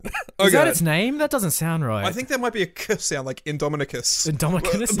god. Is that its name? That doesn't sound right. I think there might be a k sound, like Indominicus.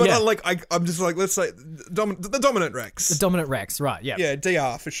 Indominicus, but yeah. I'm just like, let's say the Dominant Rex. The Dominant Rex, right? Yeah. Yeah,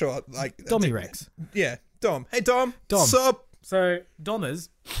 DR for short. Like Dommy Rex. Yeah, Dom. Hey Dom. Sup? So Dommers.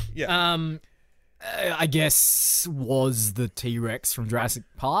 Yeah. I guess was the T-Rex from Jurassic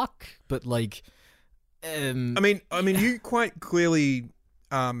Park, but like, I mean, you quite clearly,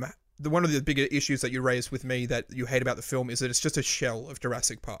 one of the bigger issues that you raised with me that you hate about the film is that it's just a shell of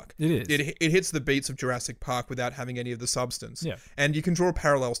Jurassic Park. It is. It hits the beats of Jurassic Park without having any of the substance. Yeah. And you can draw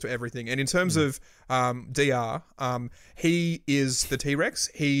parallels to everything. And in terms of DR, he is the T-Rex.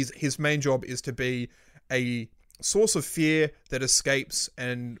 His main job is to be a source of fear that escapes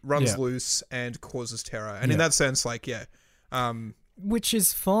and runs loose and causes terror. And in that sense, like, which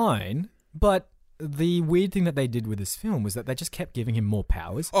is fine, but the weird thing that they did with this film was that they just kept giving him more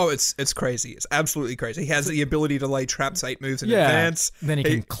powers. Oh, it's crazy. It's absolutely crazy. He has the ability to lay traps 8 moves in advance. Then he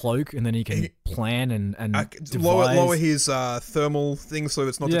can cloak, and then he can plan and lower his thermal thing so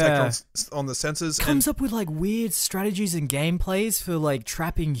it's not detected on the sensors. Comes up with like weird strategies and gameplays for like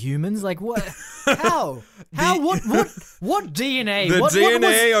trapping humans. Like what? How? What DNA? The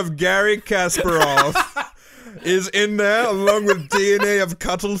DNA of Gary Kasparov. Is in there, along with DNA of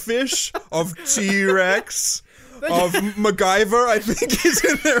cuttlefish, of T-Rex, of MacGyver, I think is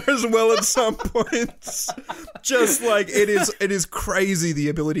in there as well at some points. Just like, it is crazy the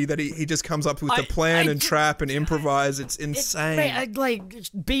ability that he just comes up with the plan and trap and improvise. It's insane. Like,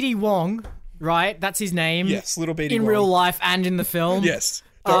 BD Wong, right? That's his name. Yes, little BD Wong. In real life and in the film. Yes.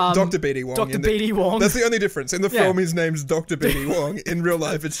 Dr. BD Wong. Dr. BD Wong. That's the only difference. In the film, his name's Dr. BD Wong. In real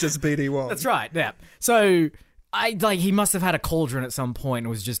life, it's just BD Wong. That's right, yeah. So, he must have had a cauldron at some point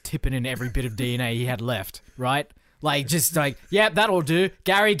and was just tipping in every bit of DNA he had left, right? Like, just like, yep, that'll do.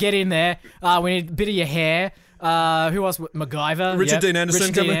 Gary, get in there. We need a bit of your hair. Who else? MacGyver. Richard Dean Anderson.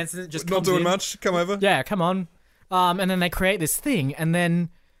 Richard Dean Anderson just not doing much. Come over. Yeah, come on. And then they create this thing, and then,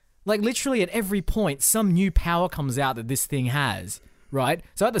 like, literally at every point, some new power comes out that this thing has. Right?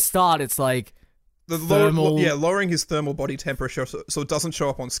 So at the start, it's like lowering his thermal body temperature so it doesn't show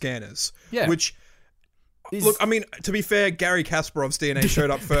up on scanners. Yeah. Which, look, I mean, to be fair, Gary Kasparov's DNA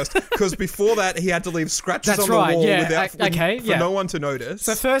showed up first because before that, he had to leave scratches on the wall for no one to notice.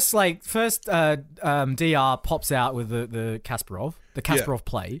 So first, DR pops out with the Kasparov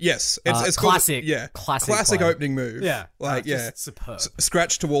play. Yes. It's classic. Classic play. Opening move. Yeah. Superb.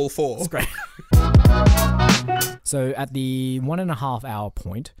 Scratch to wall 4. So at the 1.5 hour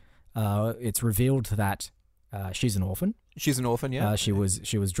point, it's revealed that she's an orphan. She's an orphan, yeah. She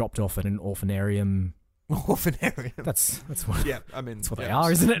was dropped off at an orphanarium. Orphanarium. That's what. Yeah, I mean, that's what they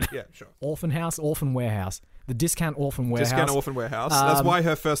are, isn't it? Yeah, sure. Orphan house, orphan warehouse. The Discount Orphan Warehouse. Discount Orphan Warehouse. That's why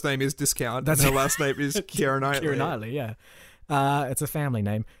her first name is Discount. And her last name is Keira Knightley. Keira Knightley, yeah. It's a family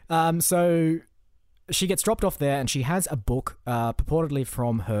name. So she gets dropped off there, and she has a book purportedly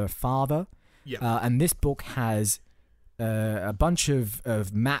from her father. Yeah. And this book has a bunch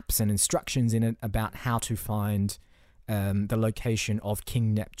of maps and instructions in it about how to find the location of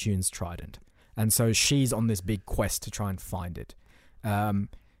King Neptune's trident. And so she's on this big quest to try and find it.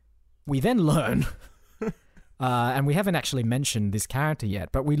 We then learn, and we haven't actually mentioned this character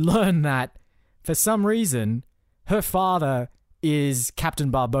yet, but we learn that for some reason, her father is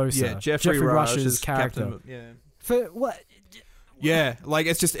Captain Barbossa. Yeah, Jeffrey Rush's character. Captain, yeah. For what? Yeah, like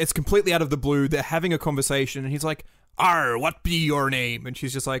it's completely out of the blue. They're having a conversation, and he's like, "Arr, what be your name?" And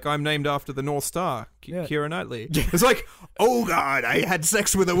she's just like, "I'm named after the North Star, Yeah. Keira Knightley." It's like, "Oh God, I had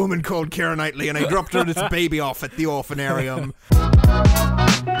sex with a woman called Keira Knightley, and I dropped her this baby off at the orphanarium."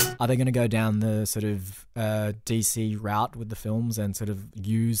 Are they going to go down the sort of DC route with the films and sort of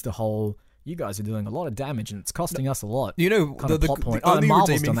use the whole, you guys are doing a lot of damage and it's costing us a lot? You know, kind of plot point. the only Marvel's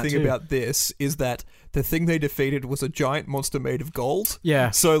redeeming done that thing too. about this is that the thing they defeated was a giant monster made of gold. Yeah.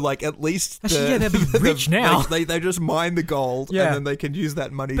 So, like, at least Actually, they'd be rich now. They just mine the gold, Yeah. and then they can use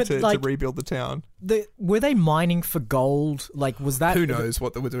that money But, to like, rebuild the town. Were they mining for gold? Like, was that... Who knows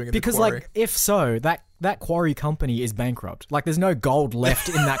what they were doing in Because, the quarry? like, if so, that quarry company is bankrupt. Like, there's no gold left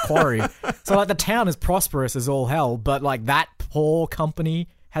in that quarry. So, like, the town is prosperous as all hell, but, like, that poor company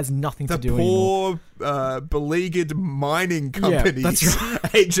has nothing to do anymore. The poor, beleaguered mining companies. that's right.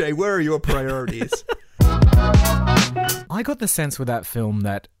 AJ, where are your priorities? I got the sense with that film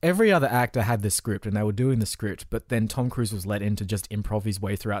that every other actor had the script and they were doing the script, but then Tom Cruise was let in to just improv his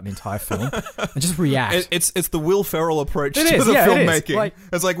way throughout the entire film and just react. It's the Will Ferrell approach It to is, the yeah, it is. filmmaking. Like-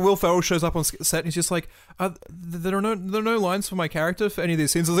 It's like Will Ferrell shows up on set and he's just like, there are no lines for my character for any of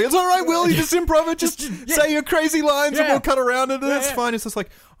these scenes. I was like, it's all right, Will, you just improv it, just say your crazy lines and Yeah. we'll cut around it and it's Yeah. fine. It's just like,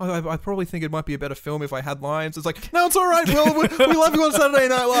 I probably think it might be a better film if I had lines. It's like, no, it's all right, Will, we love you on Saturday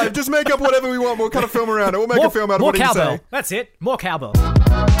Night Live. Just make up whatever we want. We'll cut a film around it. We'll make a film out of more what you cowbell. say. That's it. More cowbell.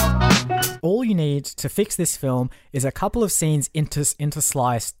 All you need to fix this film is a couple of scenes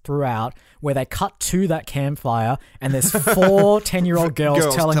intersliced throughout where they cut to that campfire and there's 4 10-year-old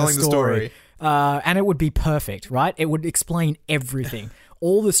girls telling the story. And it would be perfect, right? It would explain everything.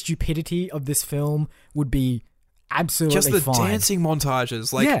 All the stupidity of this film would be absolutely Just the fine. dancing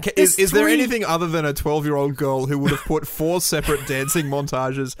montages. Like, Yeah, is there's there 3 anything other than a 12-year-old girl who would have put 4 separate dancing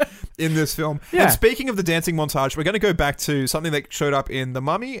montages in this film? Yeah. And speaking of the dancing montage, we're going to go back to something that showed up in The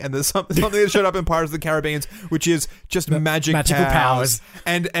Mummy, and there's something that showed up in Pirates of the Caribbean, which is just magical powers.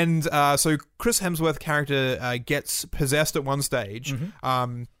 And so Chris Hemsworth's character gets possessed at one stage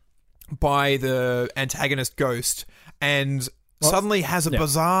by the antagonist Ghost, and suddenly has a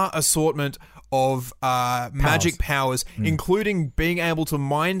bizarre assortment of magic powers, including being able to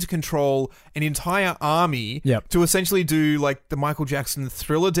mind control an entire army to essentially do like the Michael Jackson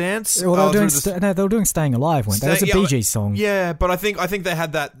Thriller dance. Well, they were doing Staying Alive, weren't they? That was a Bee Gees song. Yeah, but I think they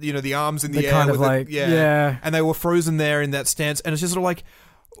had that, you know, the arms in the air. Kind of with like, and they were frozen there in that stance, and it's just sort of like,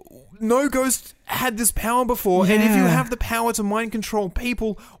 no ghost had this power before, and if you have the power to mind control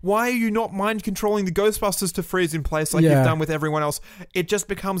people, why are you not mind controlling the Ghostbusters to freeze in place like you've done with everyone else? It just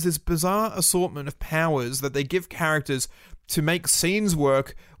becomes this bizarre assortment of powers that they give characters to make scenes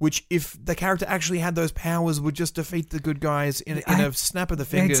work, which if the character actually had those powers would just defeat the good guys in a snap of the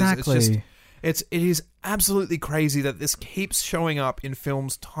fingers. Exactly. It is absolutely crazy that this keeps showing up in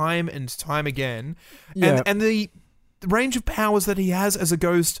films time and time again. And the range of powers that he has as a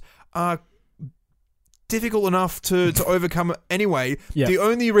ghost are difficult enough to overcome anyway. The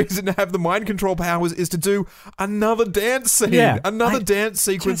only reason to have the mind control powers is to do another dance scene, dance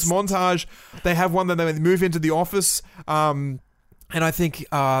sequence montage. They have one that they move into the office. And I think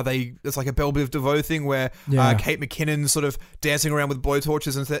it's like a Belle Biv DeVoe thing where Kate McKinnon's sort of dancing around with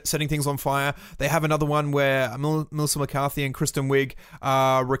blowtorches and setting things on fire. They have another one where Melissa McCarthy and Kristen Wiig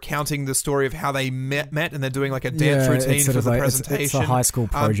are recounting the story of how they met and they're doing like a dance routine for the presentation. It's a high school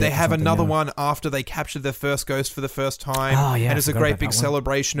project. They have another one after they captured their first ghost for the first time. And it's a great big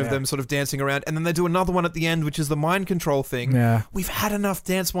celebration of them sort of dancing around. And then they do another one at the end, which is the mind control thing. We've had enough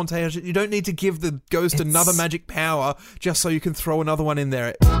dance montage. You don't need to give the ghost another magic power just so you can throw another one in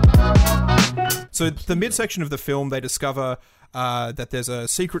there. So the midsection of the film, they discover that there's a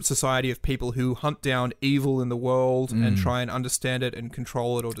secret society of people who hunt down evil in the world and try and understand it and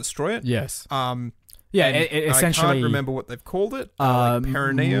control it or destroy it. Yes. Essentially, I can't remember what they've called it. Like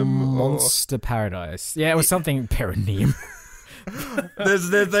perineum, Monster Paradise. Yeah, it was something perineum.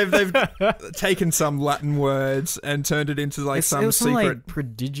 They've taken some Latin words and turned it into like some secret. Like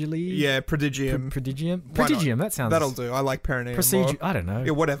prodigally. Yeah, prodigium. Prodigium. That sounds. That'll do. I like perineum. Procedure. I don't know.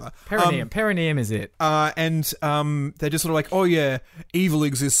 Yeah, whatever. Perineum. Perineum is it. And they're just sort of like, oh yeah, evil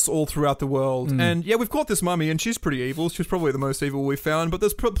exists all throughout the world, and yeah, we've caught this mummy, and she's pretty evil. She's probably the most evil we've found, but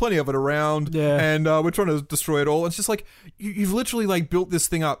there's plenty of it around. Yeah. And we're trying to destroy it all. It's just like you've literally like built this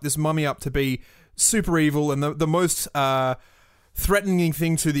thing up, this mummy up to be super evil and the most threatening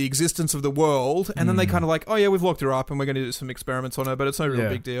thing to the existence of the world, and then they kind of like, oh yeah, we've locked her up and we're going to do some experiments on her, but it's no real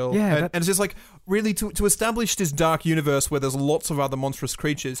big deal. And it's just like, really, to establish this dark universe where there's lots of other monstrous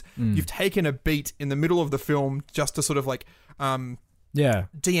creatures, you've taken a beat in the middle of the film just to sort of like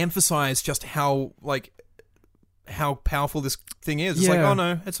de-emphasize just how how powerful this thing is. It's like, oh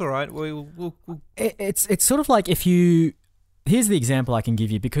no, it's all right. We'll. It's sort of like if you... Here's the example I can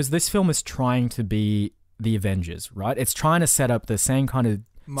give you, because this film is trying to be the Avengers, right? It's trying to set up the same kind of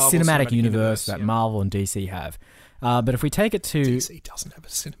cinematic universe that Marvel and DC have. But if we take it to... DC doesn't have a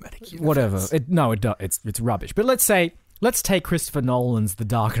cinematic universe. Whatever. It's rubbish. But let's take Christopher Nolan's The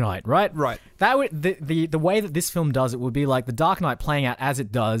Dark Knight, right? Right. That would the way that this film does it would be like The Dark Knight playing out as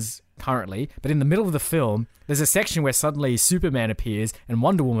it does currently, but in the middle of the film, there's a section where suddenly Superman appears and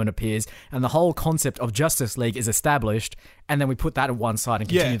Wonder Woman appears, and the whole concept of Justice League is established, and then we put that at one side and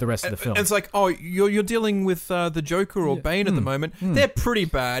continue the rest of the film. It's like, oh, you're dealing with the Joker or Bane at the moment. They're pretty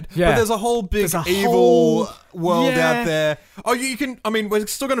bad, but there's a whole big evil world out there. Oh, you can... I mean, we're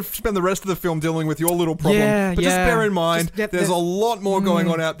still going to spend the rest of the film dealing with your little problem, but just bear in mind, there's a lot more going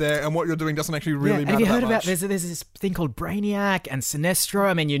on out there, and what you're doing doesn't actually really matter. Have you heard that about... much. There's this thing called Brainiac and Sinestro.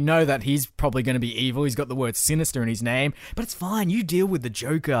 I mean, you know that he's probably going to be evil. He's got the word sinister in his name, but it's fine. You deal with the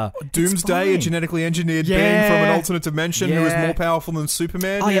Joker. Doomsday, a genetically engineered being from an alternate dimension who is more powerful than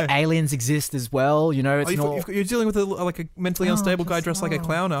Superman. Oh, yeah, aliens exist as well. You know, it's you're dealing with a mentally unstable guy dressed like a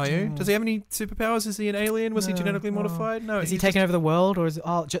clown, are you? Does he have any superpowers? Is he an alien? Was he genetically modified? No. Is he taking over the world, or is it,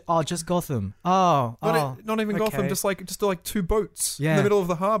 just Gotham? Not even Gotham. Just like two boats in Yeah. the middle of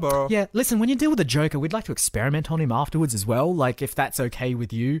the harbor. Yeah, listen, when you deal with the Joker, we'd like to experiment on him afterwards as well, like if that's okay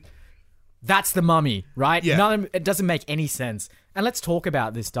with you. That's the Mummy, right? Yeah. It doesn't make any sense. And let's talk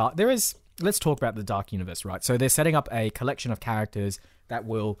about this let's talk about the Dark Universe, right? So they're setting up a collection of characters that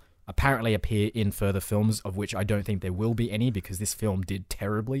will apparently appear in further films, of which I don't think there will be any because this film did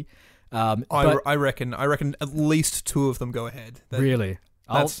terribly. I reckon at least two of them go ahead. Really?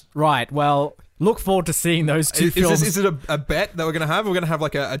 Right. Well, look forward to seeing those two films. Is it a bet that we're going to have? We're going to have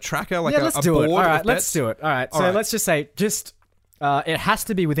like a tracker, like let's a do board. All right, let's bets? do it. All right. So let's just say, it has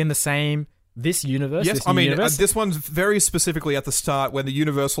to be within the same this universe. Yes, I mean this one's very specifically at the start when the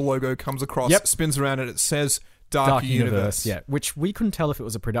Universal logo comes across, spins around, and it says Dark Universe. Yeah, which we couldn't tell if it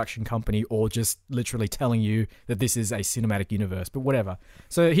was a production company or just literally telling you that this is a cinematic universe, but whatever.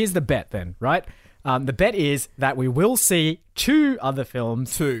 So here's the bet then, right? The bet is that we will see two other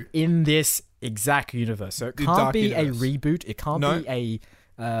films in this exact universe. So it can't be a reboot. It can't be a...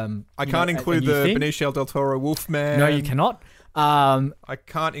 I can't include the Benicio del Toro Wolfman. No, you cannot. I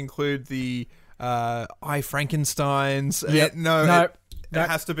can't include the I Frankensteins. It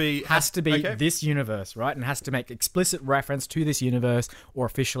has to be this universe, right? And has to make explicit reference to this universe or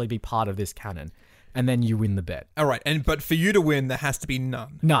officially be part of this canon. And then you win the bet. All right, but for you to win, there has to be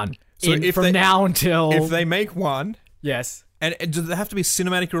none. None. So now until... If they make one... Yes. And does it have to be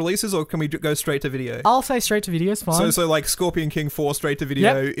cinematic releases, or can we go straight to video? I'll say straight to video is fine. So like Scorpion King 4 straight to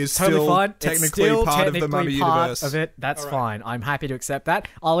video is totally still fine. technically part of the Mummy universe. Of it. That's fine. I'm happy to accept that.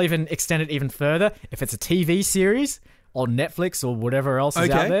 I'll even extend it even further. If it's a TV series on Netflix or whatever else is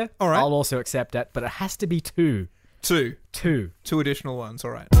out there, I'll also accept that. But it has to be two. Two additional ones.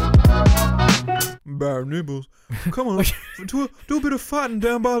 All right. Barry Nibbles, come on, do a bit of fighting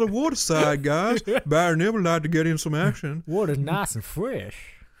down by the waterside, guys. Barry Nibbles like to get in some action. Water's nice and fresh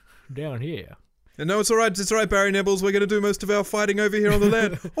down here. No, it's all right, Barry Nibbles. We're going to do most of our fighting over here on the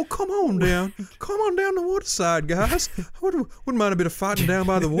land. Oh, come on down the waterside, guys. Wouldn't mind a bit of fighting down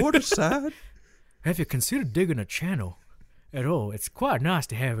by the waterside. Have you considered digging a channel at all? It's quite nice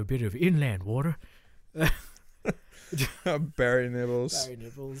to have a bit of inland water. Barry Nibbles.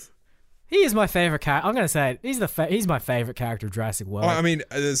 He is my favorite character. I'm going to say it. He's my favorite character of Jurassic World. I mean,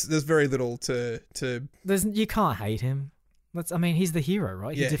 there's very little to. You can't hate him. He's the hero,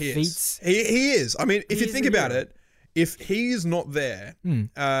 right? Yeah, he defeats. He is. I mean, if you think about it, if he's not there,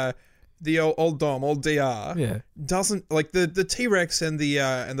 the old Dom, old DR, doesn't like the T-Rex and the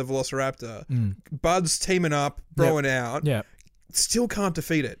Velociraptor. Bud's teaming up, broing out. Yeah. Still can't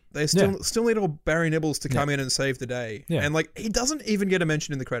defeat it. They still need old Barry Nibbles to come in and save the day. Yeah. And he doesn't even get a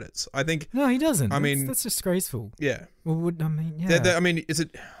mention in the credits. I think. No, he doesn't. I mean, that's disgraceful. Yeah. Well, is it?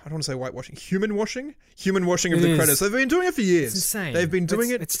 I don't want to say whitewashing. Human washing of the credits. They've been doing it for years. It's insane. They've been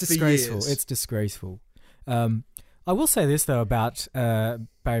doing it. It's disgraceful. For years. It's disgraceful. I will say this though about Barry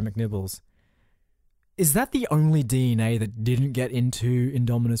McNibbles. Is that the only DNA that didn't get into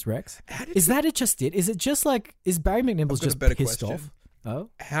Indominus Rex? Is that it just did? Is it just is Barry McNibbles just pissed off? Oh?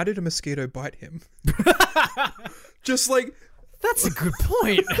 How did a mosquito bite him? Just That's a good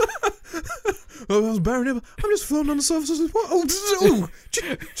point. Oh, Barry Nibbles. I'm just floating on the surface. Oh,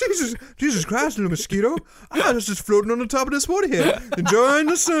 Jesus Christ, little mosquito. I was just floating on the top of this water here, enjoying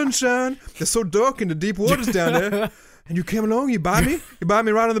the sunshine. It's so dark in the deep waters down there. And you came along, you bite me? You bite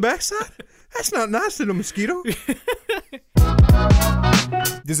me right on the backside? That's not nice, little mosquito.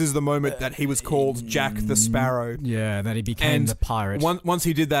 this is the moment that he was called Jack the Sparrow. Yeah, that he became And the pirate. Once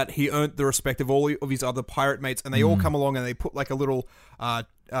he did that, he earned the respect of all of his other pirate mates, and they all come along and they put like a little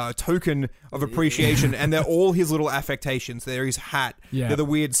token of appreciation, and they're all his little affectations. They're his hat. Yeah. They're the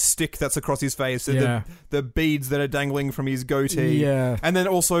weird stick that's across his face. They're Yeah. the beads that are dangling from his goatee. Yeah. And then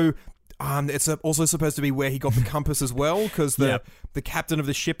also... it's also supposed to be where he got the compass as well, because the captain of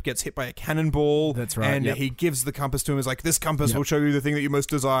the ship gets hit by a cannonball. That's right, And yep. he gives the compass to him. He's like, this compass will show you the thing that you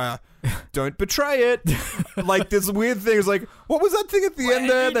most desire. Don't betray it. Like this weird thing is like, what was that thing at the end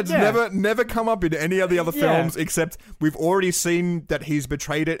there that's never come up in any of the other films, except we've already seen that he's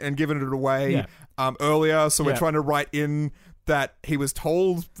betrayed it and given it away earlier. So we're trying to write in that he was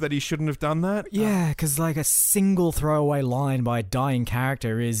told that he shouldn't have done that. Yeah, because like a single throwaway line by a dying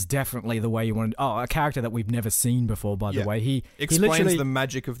character is definitely the way you want to... Oh, a character that we've never seen before, by the way. He explains literally, the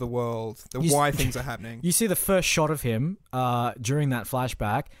magic of the world, why things are happening. You see the first shot of him during that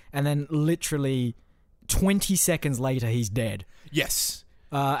flashback, and then literally 20 seconds later, he's dead. Yes.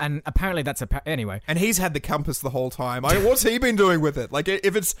 And apparently that's anyway. And he's had the compass the whole time. What's he been doing with it? Like,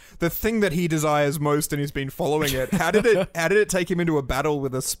 if it's the thing that he desires most and he's been following it, how did it take him into a battle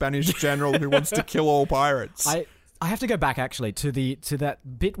with a Spanish general who wants to kill all pirates? I have to go back actually to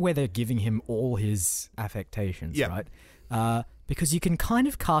that bit where they're giving him all his affectations, right? Because you can kind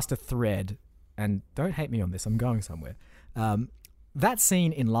of cast a thread, and don't hate me on this, I'm going somewhere. That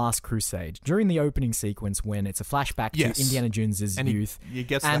scene in Last Crusade, during the opening sequence when it's a flashback to Indiana Jones's youth, he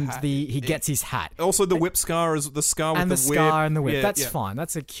gets and the hat. he gets his hat. Also, the whip scar is the scar with and the whip. scar and the whip. Yeah, That's fine.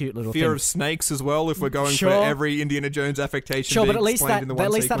 That's a cute little Fear thing. of snakes as well, if we're going for every Indiana Jones affectation. Sure, being but at least explained in the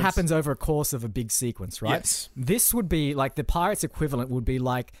one that sequence. happens over a course of a big sequence, right? Yes. This would be like the pirate's equivalent would be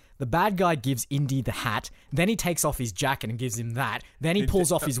like the bad guy gives Indy the hat, then he takes off his jacket and gives him that, then he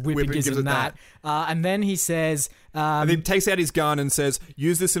pulls off his whip and gives him that, and then he says... and then takes out his gun and says,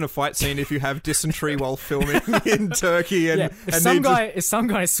 use this in a fight scene if you have dysentery while filming in Turkey. And, if some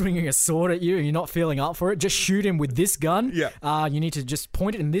guy is swinging a sword at you and you're not feeling up for it, just shoot him with this gun. Yeah. You need to just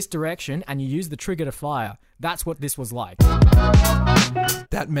point it in this direction and you use the trigger to fire. That's what this was like.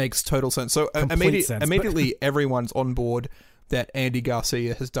 That makes total sense. So immediately everyone's on board that Andy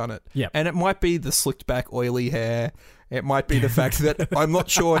Garcia has done it. Yep. And it might be the slicked back oily hair. It might be the fact that I'm not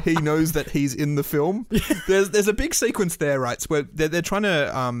sure he knows that he's in the film. There's a big sequence there, right? Where they're trying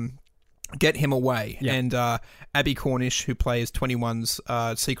to get him away. Yep. And Abby Cornish, who plays 21's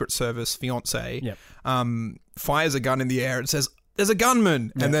Secret Service fiance, fires a gun in the air and says, there's a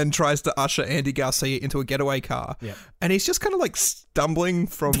gunman, and then tries to usher Andy Garcia into a getaway car. Yep. And he's just kind of like stumbling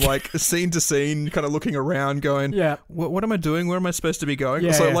from like scene to scene, kind of looking around going, what am I doing? Where am I supposed to be going?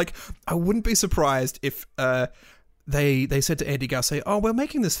 Like, I wouldn't be surprised if they said to Andy Garcia, oh, we're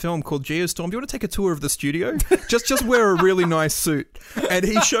making this film called Geostorm. Do you want to take a tour of the studio? just wear a really nice suit. And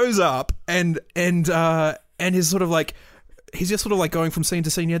he shows up and he's sort of like... He's just sort of like going from scene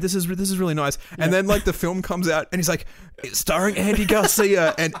to scene. Yeah, this is really nice. And then like the film comes out and he's like, it's starring Andy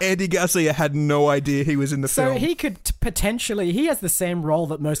Garcia, and Andy Garcia had no idea he was in the film. So he could potentially, he has the same role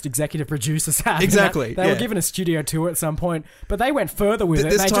that most executive producers have. Exactly. They were given a studio tour at some point, but they went further with it.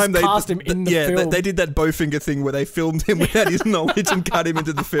 This time just cast him in the film. They did that Bowfinger thing where they filmed him without his knowledge and cut him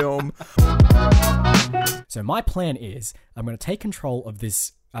into the film. So my plan is, I'm going to take control of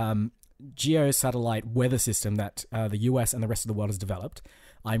this geosatellite weather system that the US and the rest of the world has developed.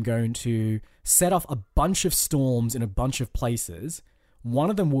 I'm going to set off a bunch of storms in a bunch of places.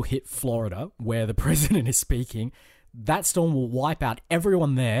 One of them will hit Florida, where the president is speaking. That storm will wipe out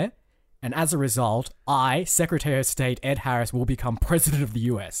everyone there, and as a result, Secretary of State Ed Harris, will become president of the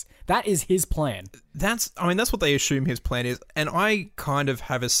US. That is his plan. That's what they assume his plan is, and I kind of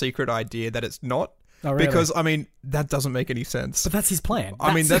have a secret idea that it's not. Oh, really? Because, that doesn't make any sense. But that's his plan.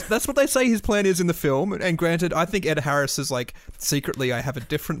 That's what they say his plan is in the film. And granted, I think Ed Harris is like, secretly, I have a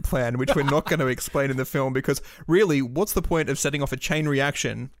different plan, which we're not going to explain in the film. Because really, what's the point of setting off a chain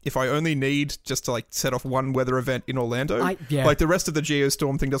reaction if I only need just to like set off one weather event in Orlando? Like the rest of the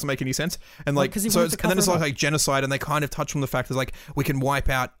Geostorm thing doesn't make any sense. And like, and then it's like genocide, and they kind of touch on the fact that like we can wipe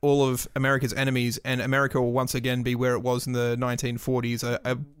out all of America's enemies, and America will once again be where it was in the 1940s,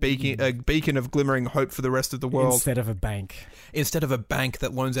 a beacon of glimmering hope for the rest of the world. Instead of a bank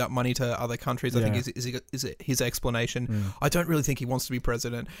that loans out money to other countries, I think is his explanation. I don't really think he wants to be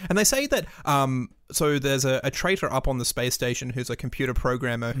president. And they say that So there's a traitor up on the space station who's a computer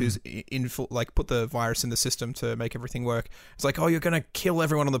programmer who's put the virus in the system to make everything work. It's like, oh, you're going to kill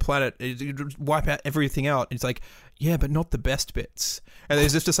everyone on the planet, wipe out everything out. It's like, yeah, but not the best bits. And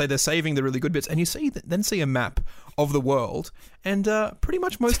there's just to say they're saving the really good bits. And you then see a map of the world, and pretty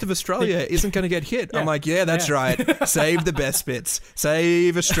much most of Australia isn't going to get hit. I'm like, yeah, that's right. Save the best bits.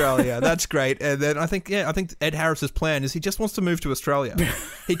 Save Australia. That's great. And then I think Ed Harris's plan is he just wants to move to Australia.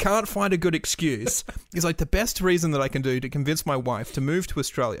 He can't find a good excuse. He's like, the best reason that I can do to convince my wife to move to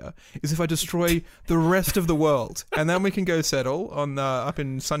Australia is if I destroy the rest of the world, and then we can go settle on up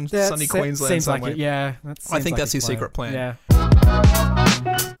in sunny Queensland seems somewhere. like it, yeah. I think that's his secret plan. Yeah.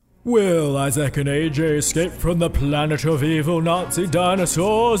 Will Isaac and AJ escape from the planet of evil Nazi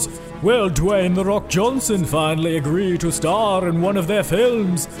dinosaurs? Will Dwayne "The Rock" Johnson finally agree to star in one of their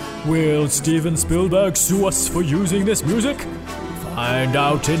films? Will Steven Spielberg sue us for using this music? Find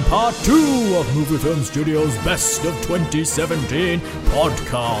out in part 2 of Movie Film Studios' Best of 2017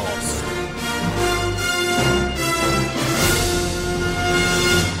 podcast.